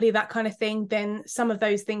it properly, that kind of thing, then some of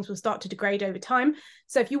those things will start to degrade over time.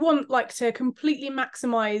 So if you want like to completely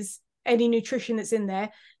maximize any nutrition that's in there,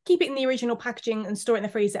 keep it in the original packaging and store it in the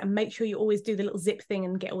freezer, and make sure you always do the little zip thing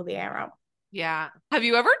and get all the air out. Yeah. Have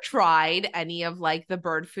you ever tried any of like the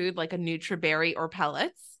bird food, like a Nutriberry or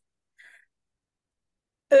pellets?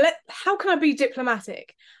 How can I be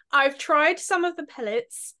diplomatic? I've tried some of the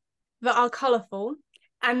pellets that are colourful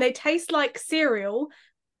and they taste like cereal.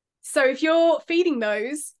 So if you're feeding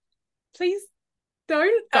those, please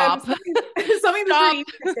don't. Stop. Something that's Stop. really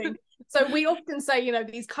interesting. So we often say, you know,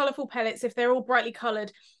 these colourful pellets, if they're all brightly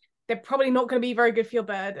coloured, they're probably not going to be very good for your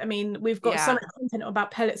bird. I mean, we've got so much content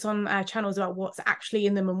about pellets on our channels about what's actually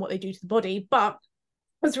in them and what they do to the body. But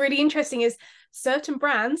what's really interesting is certain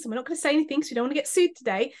brands, and we're not going to say anything because we don't want to get sued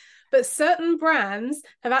today, but certain brands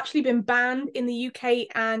have actually been banned in the UK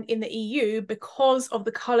and in the EU because of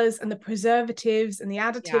the colours and the preservatives and the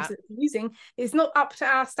additives that they're using. It's not up to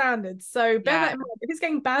our standards. So bear that in mind. If it's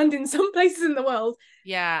getting banned in some places in the world,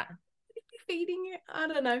 feeding it, I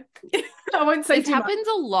don't know. I won't say this happens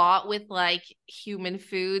a lot with like human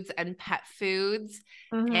foods and pet foods.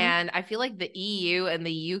 And I feel like the EU and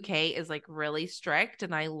the UK is like really strict,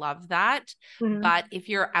 and I love that. But if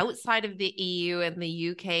you're outside of the EU and the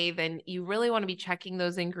UK, then you really want to be checking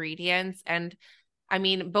those ingredients. And I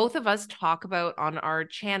mean, both of us talk about on our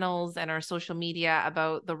channels and our social media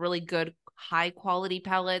about the really good high quality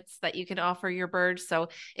pellets that you can offer your birds. So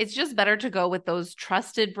it's just better to go with those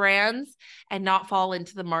trusted brands and not fall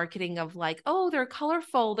into the marketing of like, oh, they're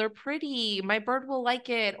colorful, they're pretty, my bird will like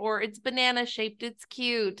it, or it's banana shaped, it's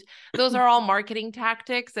cute. Those are all marketing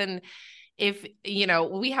tactics. And if, you know,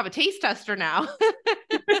 we have a taste tester now,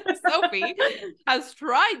 Sophie has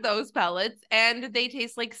tried those pellets and they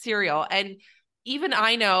taste like cereal. And even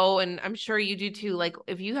I know, and I'm sure you do too, like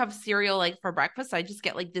if you have cereal like for breakfast, I just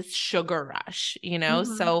get like this sugar rush, you know?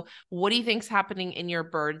 So what do you think's happening in your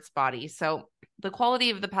bird's body? So the quality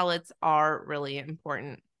of the pellets are really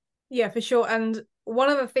important. Yeah, for sure. And one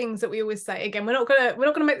of the things that we always say, again, we're not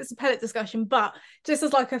gonna make this a pellet discussion, but just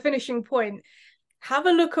as like a finishing point, have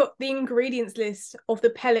a look at the ingredients list of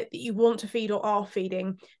the pellet that you want to feed or are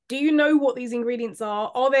feeding. Do you know what these ingredients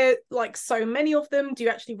are? Are there like so many of them? Do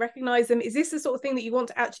you actually recognize them? Is this the sort of thing that you want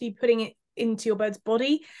to actually putting it into your bird's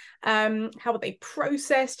body? How are they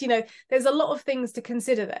processed? You know, there's a lot of things to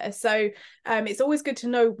consider there. So it's always good to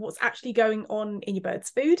know what's actually going on in your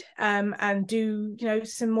bird's food, and do, you know,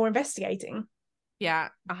 some more investigating. Yeah,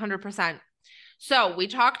 100%. So we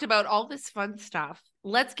talked about all this fun stuff.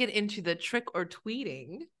 Let's get into the trick or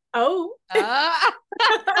tweeting. Oh. When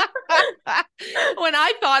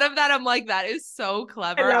I thought of that, I'm like, that is so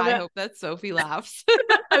clever. I hope that Sophie laughs.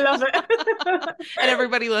 I love it. And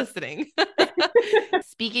everybody listening.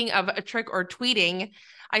 Speaking of a trick or tweeting,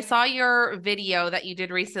 I saw your video that you did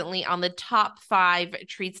recently on the top 5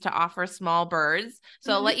 treats to offer small birds.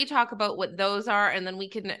 So I'll let you talk about what those are, and then we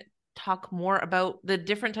can talk more about the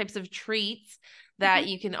different types of treats that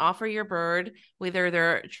you can offer your bird, whether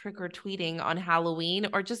they're trick or tweeting on Halloween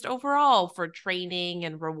or just overall for training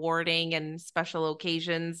and rewarding and special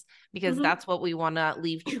occasions, because that's what we want to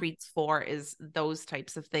leave treats for, is those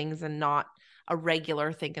types of things and not a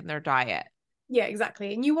regular thing in their diet. Yeah,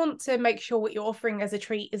 exactly. And you want to make sure what you're offering as a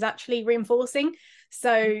treat is actually reinforcing.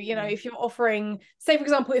 So, you know, if you're offering, say, for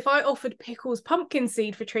example, if I offered Pickles pumpkin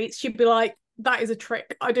seed for treats, she'd be like, that is a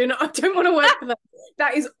trick. I don't want to work for that.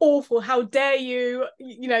 That is awful. How dare you?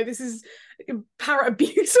 You know, this is parrot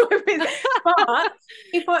abuse. But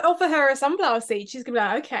if I offer her a sunflower seed, she's gonna be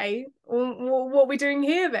like, okay, well, what are we doing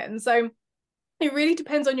here then? So it really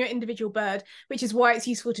depends on your individual bird, which is why it's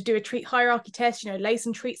useful to do a treat hierarchy test. You know, lay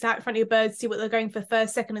some treats out in front of your birds, see what they're going for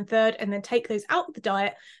first, second, and third, and then take those out of the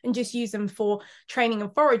diet and just use them for training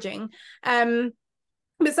and foraging.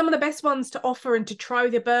 But some of the best ones to offer and to try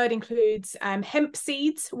with your bird includes hemp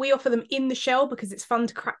seeds. We offer them in the shell because it's fun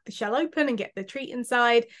to crack the shell open and get the treat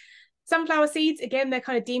inside. Sunflower seeds, again, they're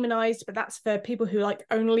kind of demonized, but that's for people who like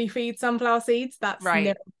only feed sunflower seeds. That's Right.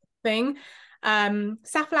 no thing.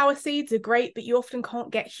 Safflower seeds are great, but you often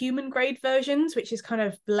can't get human grade versions, which is kind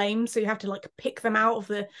of lame. So you have to like pick them out of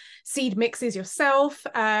the seed mixes yourself.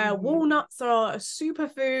 Walnuts are a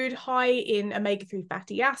superfood high in omega-3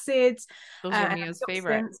 fatty acids Those are and Mia's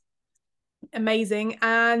favorite. antioxidants. Amazing.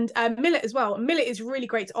 And millet as well. Millet is really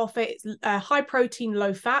great to offer. It's high protein,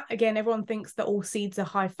 low fat. Again, everyone thinks that all seeds are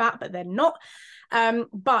high fat, but they're not.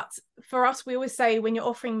 But for us, we always say when you're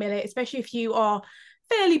offering millet, especially if you are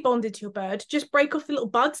fairly bonded to your bird, just break off the little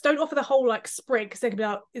buds. Don't offer the whole like sprig, because they can be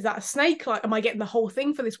like, is that a snake? Like, am I getting the whole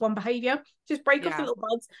thing for this one behavior? Just break off the Yeah. little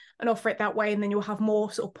buds and offer it that way, and then you'll have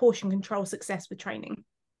more sort of portion control success with training.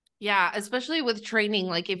 Yeah, especially with training,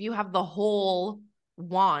 like if you have the whole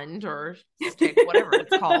wand or stick, whatever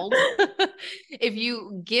it's called, if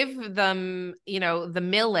you give them, the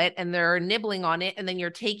millet and they're nibbling on it and then you're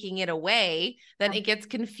taking it away, then it gets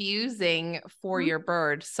confusing for your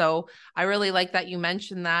bird. So I really like that you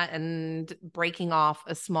mentioned that, and breaking off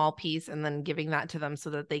a small piece and then giving that to them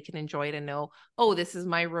so that they can enjoy it and know, oh, this is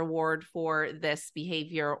my reward for this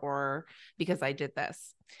behavior, or because I did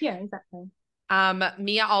this. Yeah, exactly.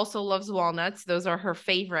 Mia also loves walnuts. Those are her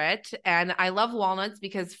favorite. And I love walnuts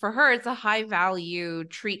because for her, it's a high value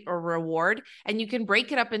treat or reward. And you can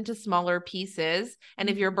break it up into smaller pieces. And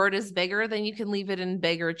if your bird is bigger, then you can leave it in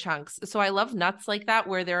bigger chunks. So I love nuts like that,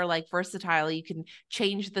 where they're like versatile. You can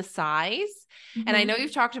change the size. And I know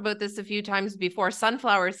you've talked about this a few times before.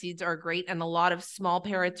 Sunflower seeds are great, and a lot of small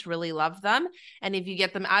parrots really love them. And if you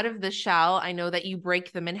get them out of the shell, I know that you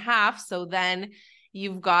break them in half. So then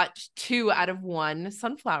you've got 2 out of 1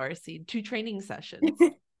 sunflower seed, 2 training sessions.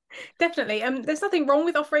 Definitely. There's nothing wrong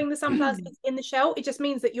with offering the sunflower seeds in the shell. It just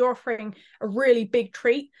means that you're offering a really big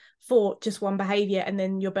treat for just one behavior, and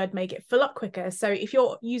then your bird may get full up quicker. So if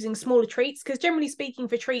you're using smaller treats, because generally speaking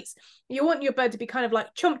for treats, you want your bird to be kind of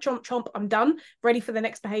like chomp, chomp, chomp, I'm done, ready for the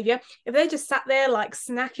next behavior. If they're just sat there like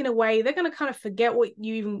snacking away, they're going to kind of forget what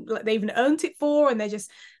they even earned it for, and they're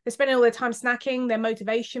spending all their time snacking. Their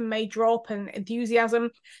motivation may drop and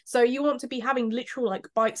enthusiasm. So you want to be having literal like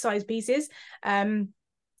bite-sized pieces.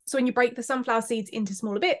 So when you break the sunflower seeds into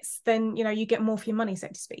smaller bits, then, you get more for your money, so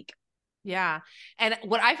to speak. Yeah. And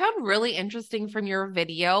what I found really interesting from your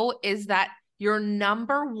video is that your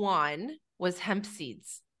number 1 was hemp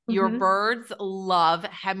seeds. Your birds love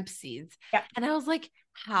hemp seeds. Yeah. And I was like,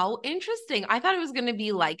 how interesting. I thought it was going to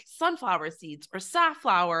be like sunflower seeds or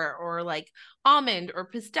safflower or like almond or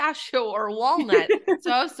pistachio or walnut.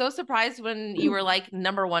 So I was so surprised when you were like,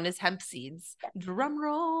 number 1 is hemp seeds. Drum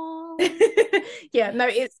roll. Yeah, no,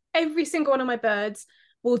 it's every single one of my birds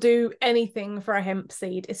will do anything for a hemp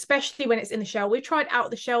seed, especially when it's in the shell. We've tried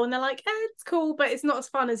out the shell and they're like, it's cool, but it's not as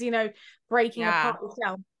fun as, breaking apart the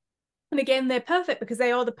shell. And again, they're perfect because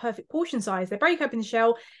they are the perfect portion size. They break open the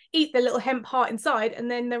shell, eat the little hemp heart inside,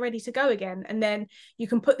 and then they're ready to go again. And then you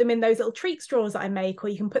can put them in those little treat straws that I make, or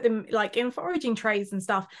you can put them like in foraging trays and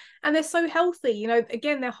stuff. And they're so healthy.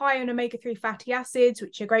 Again, they're high in omega-3 fatty acids,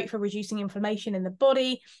 which are great for reducing inflammation in the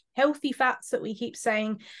body, healthy fats that we keep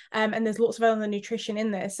saying. And there's lots of other nutrition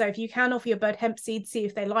in there. So if you can offer your bird hemp seeds, see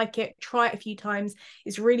if they like it, try it a few times.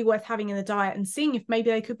 It's really worth having in the diet and seeing if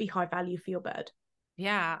maybe they could be high value for your bird.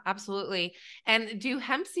 Yeah, absolutely. And do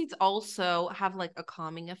hemp seeds also have like a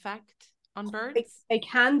calming effect on birds? They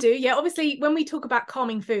can do. Yeah, obviously, when we talk about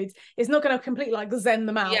calming foods, it's not going to completely like zen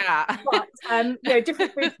them out. Yeah. But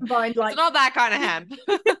different foods combined, like it's not that kind of hemp.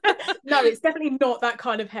 No, it's definitely not that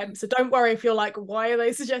kind of hemp. So don't worry if you're like, why are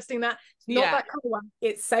they suggesting that? It's not that kind of one.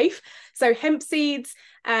 It's safe. So hemp seeds,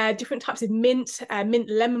 different types of mint, mint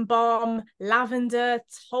lemon balm, lavender,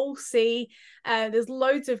 tulsi. There's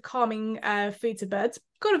loads of calming food to birds.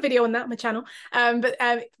 Got a video on that on my channel. But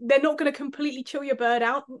they're not going to completely chill your bird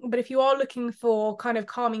out. But if you are looking for kind of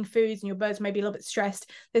calming foods and your bird's maybe a little bit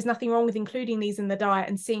stressed, there's nothing wrong with including these in the diet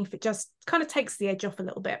and seeing if it just kind of takes the edge off a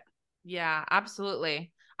little bit. Yeah,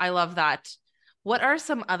 absolutely. I love that. What are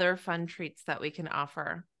some other fun treats that we can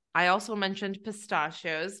offer? I also mentioned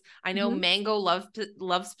pistachios. I know Mango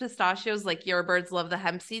loves pistachios, like your birds love the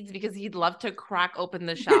hemp seeds, because he'd love to crack open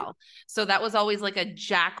the shell. So that was always like a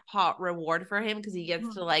jackpot reward for him, because he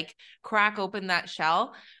gets to like crack open that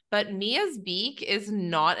shell. But Mia's beak is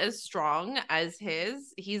not as strong as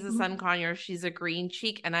his. He's a sun conure. She's a green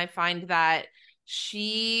cheek. And I find that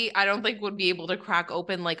I don't think would be able to crack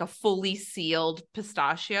open like a fully sealed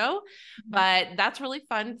pistachio, but that's really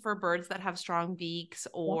fun for birds that have strong beaks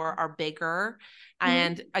or are bigger.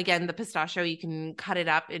 And again, the pistachio, you can cut it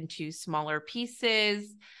up into smaller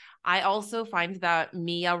pieces. I also find that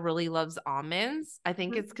Mia really loves almonds. I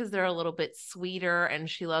think Mhm. it's because they're a little bit sweeter and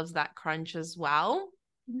she loves that crunch as well.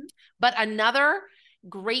 Mhm. But another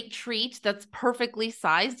great treat that's perfectly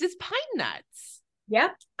sized is pine nuts. Yeah,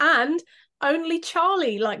 and only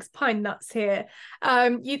Charlie likes pine nuts here.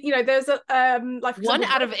 There's a like for One example,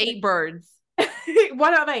 out of eight birds.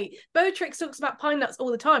 1 out of 8. Bellatrix talks about pine nuts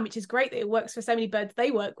all the time, which is great that it works for so many birds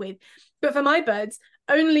they work with. But for my birds,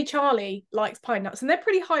 only Charlie likes pine nuts, and they're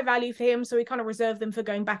pretty high value for him. So we kind of reserve them for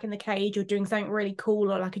going back in the cage or doing something really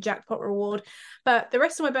cool or like a jackpot reward. But the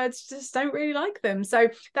rest of my birds just don't really like them. So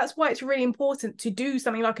that's why it's really important to do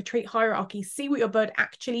something like a treat hierarchy. See what your bird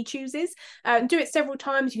actually chooses, and do it several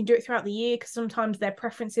times. You can do it throughout the year because sometimes their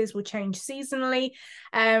preferences will change seasonally.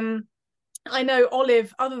 I know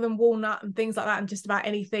Olive, other than walnut and things like that, and just about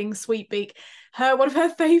anything sweet beak, one of her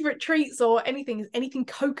favorite treats or anything is anything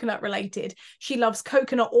coconut related. She loves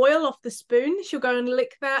coconut oil off the spoon. She'll go and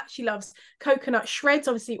lick that. She loves coconut shreds,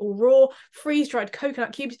 obviously all raw, freeze-dried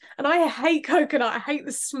coconut cubes. And I hate coconut. I hate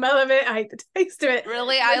the smell of it. I hate the taste of it.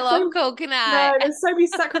 Really, I love coconut. No, there's so many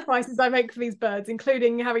sacrifices I make for these birds,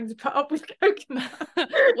 including having to put up with coconut.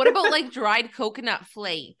 What about like dried coconut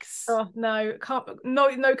flakes? Oh no, can't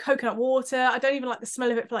no coconut water. I don't even like the smell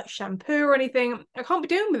of it for like shampoo or anything. I can't be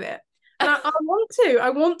doing with it. And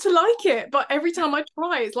I want to like it, but every time I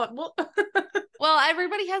try, it's like what? Well,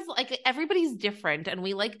 everybody's different and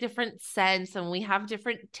we like different scents and we have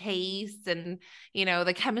different tastes and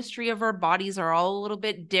the chemistry of our bodies are all a little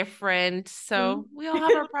bit different. So we all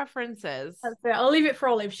have our preferences. That's it. I'll leave it for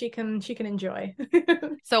Olive. She can enjoy.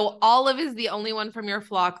 So Olive is the only one from your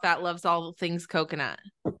flock that loves all things coconut.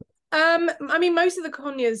 I mean, most of the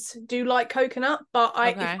Conyers do like coconut, but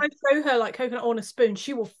if I show her like coconut on a spoon,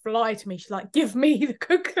 she will fly to me. She's like, "Give me the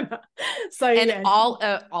coconut." So and all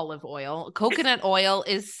olive oil, coconut oil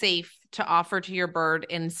is safe to offer to your bird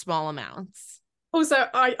in small amounts. Also,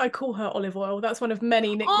 I call her Olive Oil. That's one of many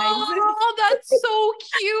nicknames. Oh, that's so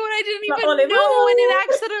cute. I didn't even Olive know, Oil. and it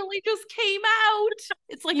accidentally just came out.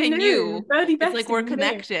 It's like I knew. Birdie it's like we're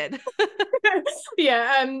connected.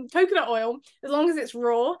 Yeah, coconut oil, as long as it's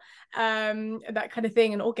raw, that kind of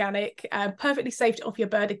thing, and organic, perfectly safe to offer your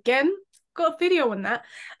bird. Again, got a video on that.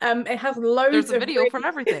 It has loads There's a video for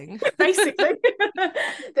everything. Basically.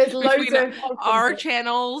 There's loads of our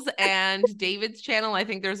channels and David's channel. I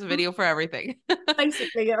think there's a video for everything.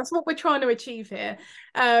 Basically, yeah, that's what we're trying to achieve here.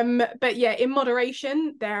 But yeah, in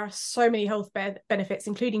moderation, there are so many health benefits,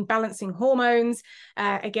 including balancing hormones,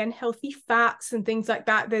 again, healthy fats and things like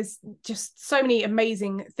that. There's just so many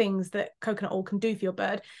amazing things that coconut oil can do for your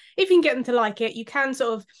bird. If you can get them to like it, you can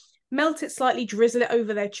sort of melt it slightly, drizzle it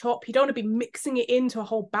over their chop. You don't want to be mixing it into a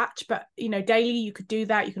whole batch, but daily you could do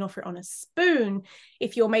that. You can offer it on a spoon.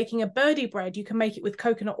 If you're making a birdie bread, you can make it with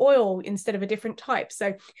coconut oil instead of a different type.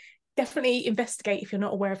 So definitely investigate if you're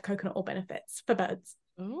not aware of coconut oil benefits for birds.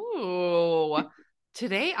 Ooh,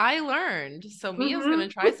 today I learned. So Mia's gonna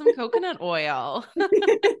try some coconut oil.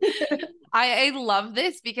 I love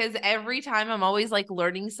this because every time I'm always like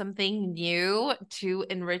learning something new to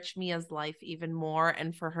enrich Mia's life even more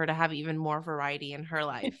and for her to have even more variety in her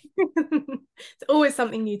life. It's always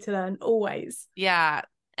something new to learn, always. Yeah.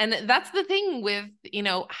 And that's the thing with,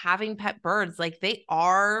 having pet birds, like they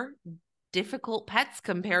are difficult pets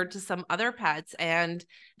compared to some other pets. And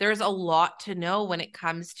there's a lot to know when it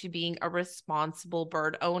comes to being a responsible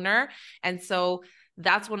bird owner. And so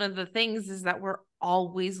that's one of the things is that we're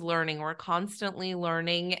always learning. We're constantly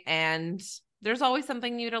learning and there's always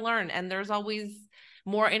something new to learn. And there's always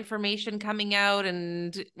more information coming out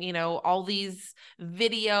and, all these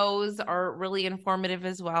videos are really informative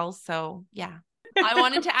as well. So yeah, I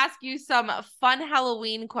wanted to ask you some fun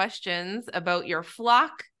Halloween questions about your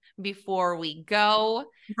flock before we go.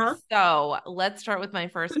 So let's start with my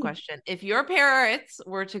first question. If your parrots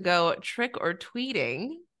were to go trick or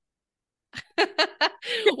treating,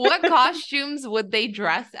 what costumes would they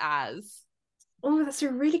dress as? Oh, that's a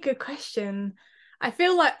really good question. I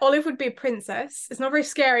feel like Olive would be a princess. It's not very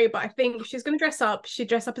scary, but I think if she's going to dress up, she'd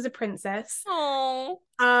dress up as a princess. Oh,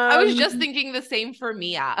 I was just thinking the same for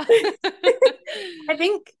Mia. I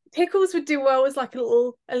think Pickles would do well as like a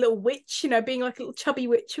little witch, being like a little chubby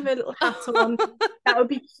witch with a little hat on. That would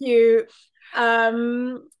be cute. I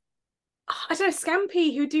don't know,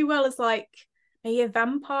 Scampy, who'd do well as like maybe a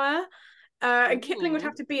vampire. And Kipling would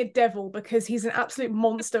have to be a devil because he's an absolute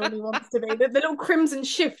monster when he wants to be. The little crimson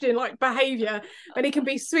shift in like behavior, and he can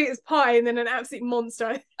be sweet as pie and then an absolute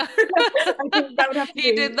monster. I think that would have to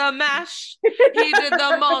He did the mash. He did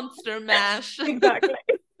the monster mash. Exactly.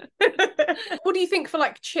 What do you think for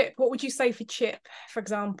like Chip? What would you say for Chip, for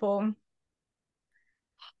example?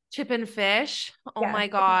 Chip and fish. Oh Yeah. my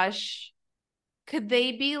gosh. Could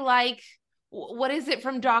they be like, what is it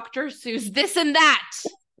from Dr. Seuss? This and that.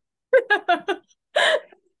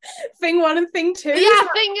 Thing one and thing two. Yeah,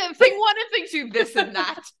 thing one and thing two, this and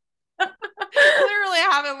that. Clearly, I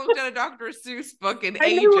haven't looked at a Dr. Seuss book in I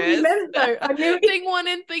ages. knew what you meant, though. I knew thing one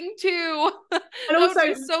and thing two. And That also,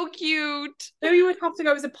 would be so cute. who you would have to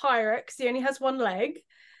go as a pirate because he only has one leg.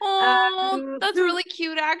 Oh, that's really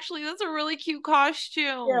cute. Actually, that's a really cute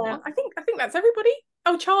costume. Yeah, I think that's everybody.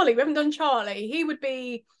 Oh, Charlie. We haven't done Charlie. He would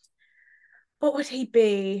be. What would he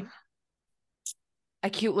be? A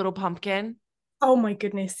cute little pumpkin. Oh my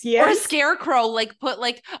goodness, Or a yes. scarecrow, like put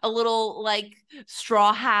like a little like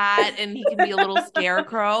straw hat and he can be a little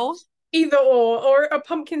scarecrow. Either or a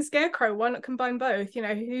pumpkin scarecrow. Why not combine both? You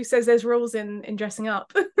know, who says there's rules in dressing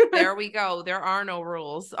up? There we go. There are no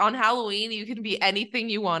rules. On Halloween, you can be anything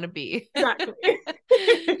you want to be. Exactly.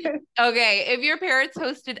 Okay, if your parents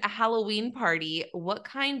hosted a Halloween party, what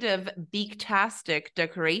kind of beaktastic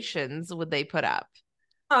decorations would they put up?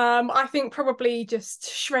 I think probably just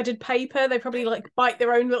shredded paper. They probably like bite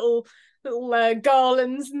their own little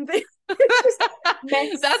garlands and things.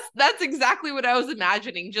 That's exactly what I was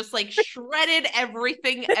imagining. Just like shredded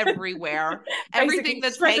everything everywhere. Everything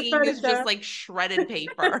that's hanging is just like shredded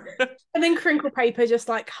paper. And then crinkle paper just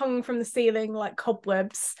like hung from the ceiling like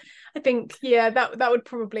cobwebs. I think, yeah, that would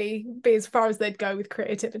probably be as far as they'd go with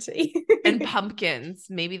creativity. And pumpkins.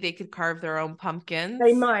 Maybe they could carve their own pumpkins.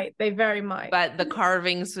 They might. They very might. But the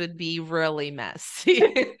carvings would be really messy.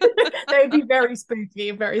 They would be very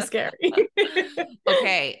spooky and very scary.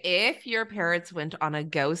 Okay, if your parents went on a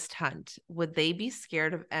ghost hunt, would they be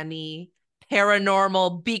scared of any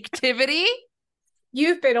paranormal beaktivity?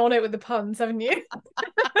 You've been on it with the puns, haven't you?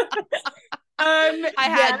 I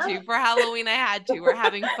had to. For Halloween, I had to. We're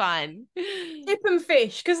having fun. Chip and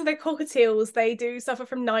fish, because of their cockatiels, they do suffer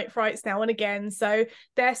from night frights now and again. So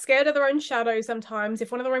they're scared of their own shadow sometimes.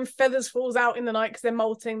 If one of their own feathers falls out in the night because they're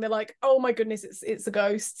molting, they're like, oh my goodness, it's a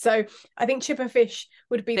ghost. So I think Chip and fish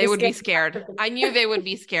would be They would be scared. I knew they would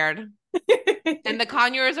be scared. And the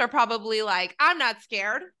conjurers are probably like, I'm not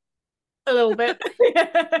scared. A little bit.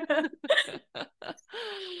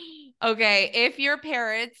 Okay, if your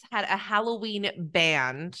parents had a Halloween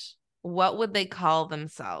band, what would they call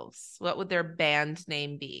themselves? What would their band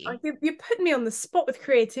name be? You put me on the spot with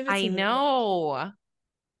creativity. I know.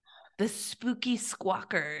 The Spooky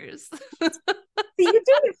Squawkers. See, you're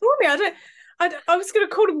doing it for me. I was going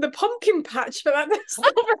to call them the Pumpkin Patch, but that's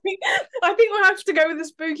not very. I think we'll have to go with the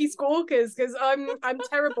Spooky Squawkers because I'm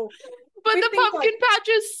terrible. But the Pumpkin Patch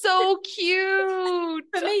is so cute.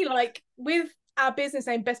 For me, like with our business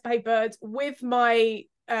name Best Behaved Birds, with my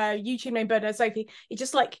YouTube name Bird Nerd Sophie, it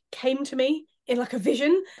just like came to me in like a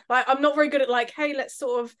vision. Like I'm not very good at like, hey, let's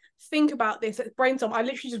sort of think about this, let's brainstorm. I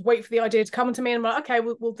literally just wait for the idea to come to me and I'm like, okay,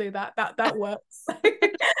 we'll do that. That works.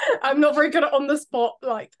 I'm not very good at on the spot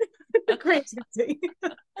like creativity.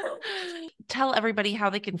 Tell everybody how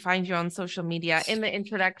they can find you on social media. In the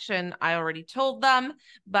introduction, I already told them,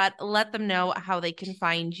 but let them know how they can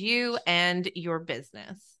find you and your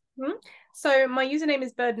business. Mm-hmm. So my username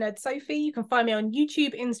is Bird Nerd Sophie. You can find me on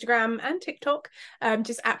YouTube, Instagram, and TikTok,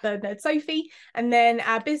 just at Bird Nerd Sophie. And then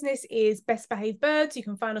our business is Best Behaved Birds. You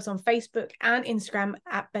can find us on Facebook and Instagram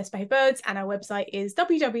at Best Behaved Birds, and our website is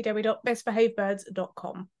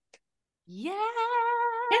www.bestbehavedbirds.com. Yeah.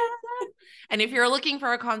 And if you're looking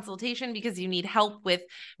for a consultation because you need help with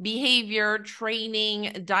behavior,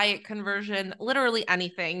 training, diet conversion, literally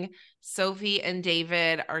anything, Sophie and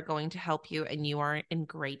David are going to help you and you are in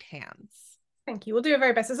great hands. Thank you. We'll do our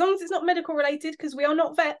very best. As long as it's not medical related, because we are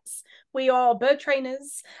not vets. We are bird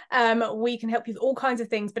trainers. We can help you with all kinds of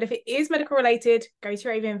things. But if it is medical related, go to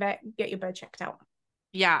your avian vet, get your bird checked out.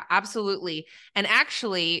 Yeah, absolutely. And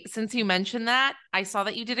actually, since you mentioned that, I saw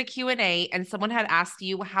that you did a Q&A and someone had asked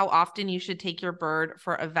you how often you should take your bird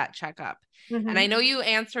for a vet checkup. Mm-hmm. And I know you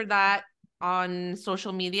answered that on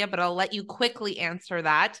social media, but I'll let you quickly answer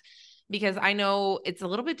that because I know it's a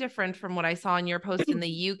little bit different from what I saw in your post in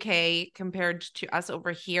the UK compared to us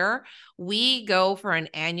over here. We go for an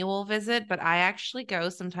annual visit, but I actually go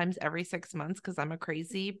sometimes every 6 months because I'm a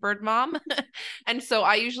crazy bird mom. And so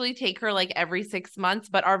I usually take her like every 6 months,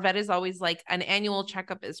 but our vet is always like an annual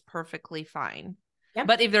checkup is perfectly fine. Yep.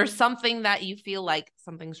 But if there's something that you feel like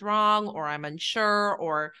something's wrong or I'm unsure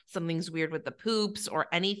or something's weird with the poops or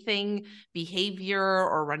anything, behavior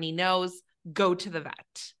or runny nose, go to the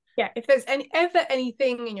vet. Yeah, if there's ever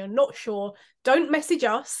anything and you're not sure, don't message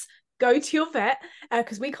us. Go to your vet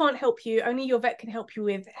because we can't help you. Only your vet can help you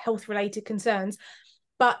with health-related concerns.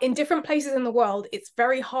 But in different places in the world, it's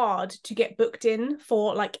very hard to get booked in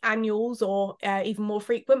for like annuals or even more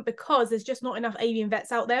frequent, because there's just not enough avian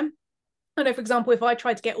vets out there. I know, for example, if I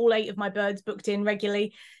tried to get all 8 of my birds booked in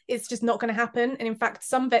regularly, it's just not going to happen. And in fact,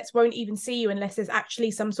 some vets won't even see you unless there's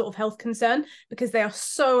actually some sort of health concern, because they are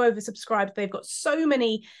so oversubscribed. They've got so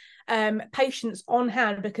many patients on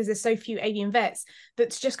hand because there's so few avian vets,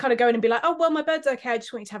 that's just kind of going and be like, oh, well, my bird's okay, I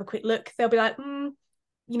just want you to have a quick look. They'll be like,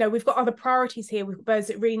 we've got other priorities here with birds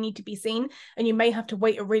that really need to be seen, and you may have to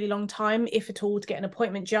wait a really long time, if at all, to get an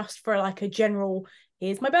appointment just for like a general,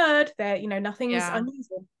 here's my bird. There, nothing is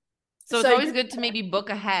unusual. So it's always good to maybe book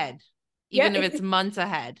ahead, even if it's months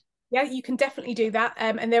ahead. Yeah, you can definitely do that.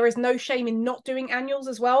 And there is no shame in not doing annuals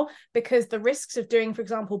as well, because the risks of doing, for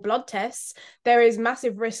example, blood tests, there is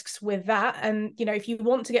massive risks with that. And, if you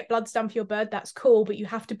want to get bloods done for your bird, that's cool. But you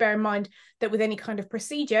have to bear in mind that with any kind of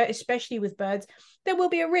procedure, especially with birds, there will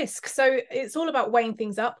be a risk. So it's all about weighing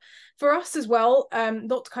things up. For us as well,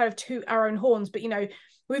 not to kind of toot our own horns, but,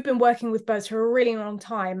 we've been working with birds for a really long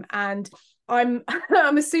time, and I'm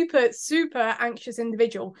a super, super anxious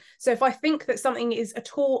individual. So if I think that something is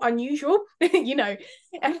at all unusual, you're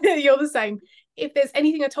the same. If there's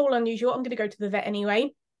anything at all unusual, I'm going to go to the vet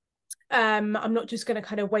anyway. I'm not just going to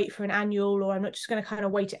kind of wait for an annual, or I'm not just going to kind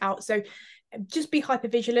of wait it out. So just be hyper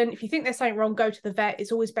vigilant. If you think there's something wrong, go to the vet.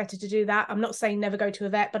 It's always better to do that. I'm not saying never go to a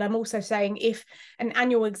vet, but I'm also saying if an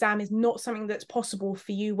annual exam is not something that's possible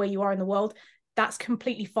for you where you are in the world, that's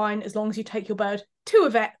completely fine, as long as you take your bird to a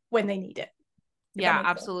vet when they need it. Yeah,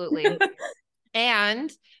 absolutely.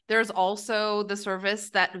 And there's also the service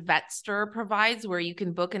that Vetster provides, where you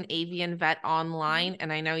can book an avian vet online.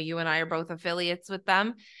 And I know you and I are both affiliates with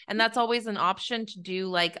them. And that's always an option to do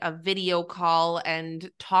like a video call and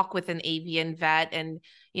talk with an avian vet and,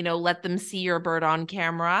 let them see your bird on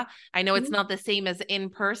camera. I know it's not the same as in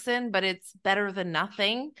person, but it's better than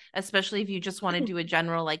nothing, especially if you just want to do a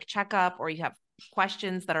general like checkup, or you have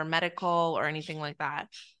questions that are medical or anything like that.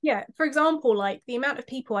 Yeah, for example, like the amount of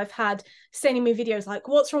people I've had sending me videos like,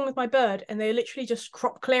 what's wrong with my bird? And they're literally just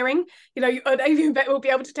crop clearing. An avian vet will be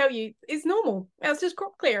able to tell you it's normal. It's just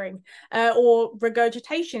crop clearing. Or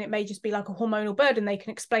regurgitation. It may just be like a hormonal bird, and they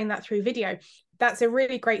can explain that through video. That's a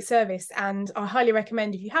really great service. And I highly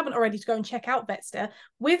recommend, if you haven't already, to go and check out Vetster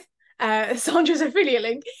with Sandra's affiliate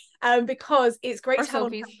link, because it's great to have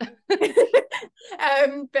on.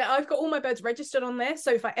 But I've got all my birds registered on there,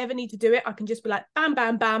 so if I ever need to do it, I can just be like, bam,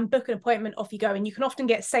 bam, bam, book an appointment, off you go. And you can often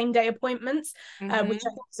get same day appointments, which I think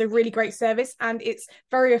is a really great service, and it's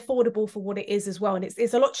very affordable for what it is as well. And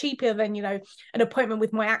it's a lot cheaper than an appointment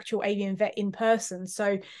with my actual avian vet in person.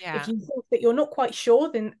 So if you think that you're not quite sure,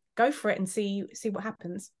 then go for it and see what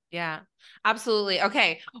happens. Yeah, absolutely.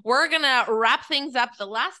 Okay, we're going to wrap things up. The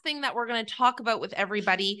last thing that we're going to talk about with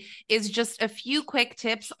everybody is just a few quick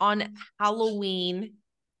tips on Halloween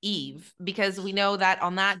Eve, because we know that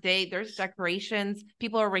on that day there's decorations,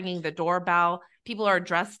 people are ringing the doorbell, people are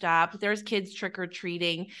dressed up, there's kids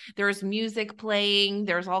trick-or-treating, there's music playing,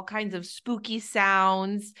 there's all kinds of spooky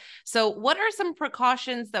sounds. So what are some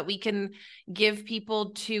precautions that we can give people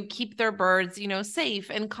to keep their birds, safe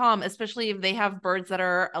and calm, especially if they have birds that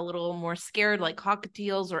are a little more scared, like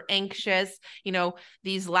cockatiels, or anxious?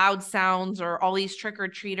 These loud sounds or all these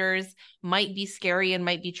trick-or-treaters might be scary and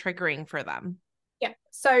might be triggering for them. Yeah,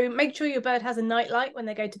 so make sure your bird has a night light when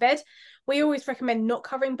they go to bed. We always recommend not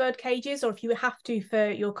covering bird cages, or if you have to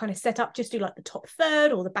for your kind of setup, just do like the top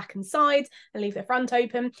third or the back and sides and leave the front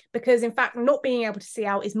open, because in fact, not being able to see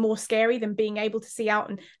out is more scary than being able to see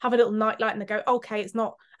out and have a little night light and they go, okay, it's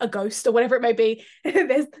not a ghost or whatever it may be.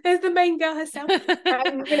 there's the main girl herself.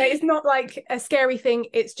 It's not like a scary thing.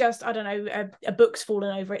 It's just, I don't know, a book's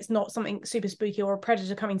fallen over. It's not something super spooky or a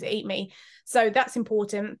predator coming to eat me. So that's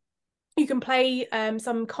important. You can play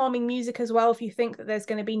some calming music as well if you think that there's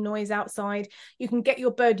going to be noise outside. You can get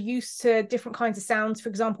your bird used to different kinds of sounds. For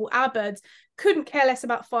example, our birds couldn't care less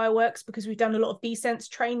about fireworks because we've done a lot of desense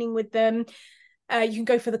training with them. You can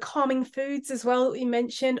go for the calming foods as well that you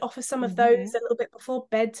mentioned, offer some of those a little bit before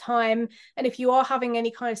bedtime. And if you are having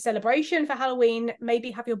any kind of celebration for Halloween,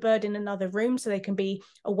 maybe have your bird in another room so they can be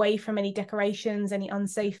away from any decorations, any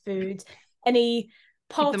unsafe foods, any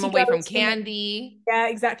keep them away from candy. Yeah,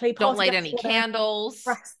 exactly. Don't light any candles.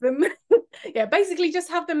 Press them. Yeah, basically just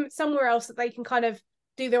have them somewhere else that they can kind of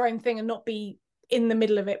do their own thing and not be in the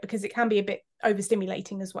middle of it, because it can be a bit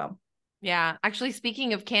overstimulating as well. Yeah, actually,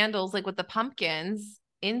 speaking of candles, like with the pumpkins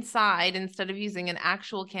inside, instead of using an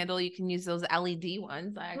actual candle, you can use those LED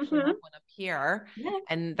ones. I actually have one up here,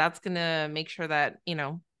 and that's gonna make sure that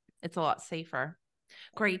it's a lot safer.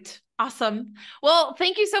 Great. Awesome. Well,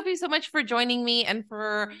 thank you, Sophie, so much for joining me and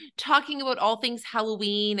for talking about all things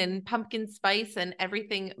Halloween and pumpkin spice and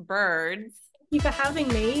everything birds. Thank you for having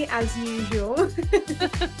me, as usual.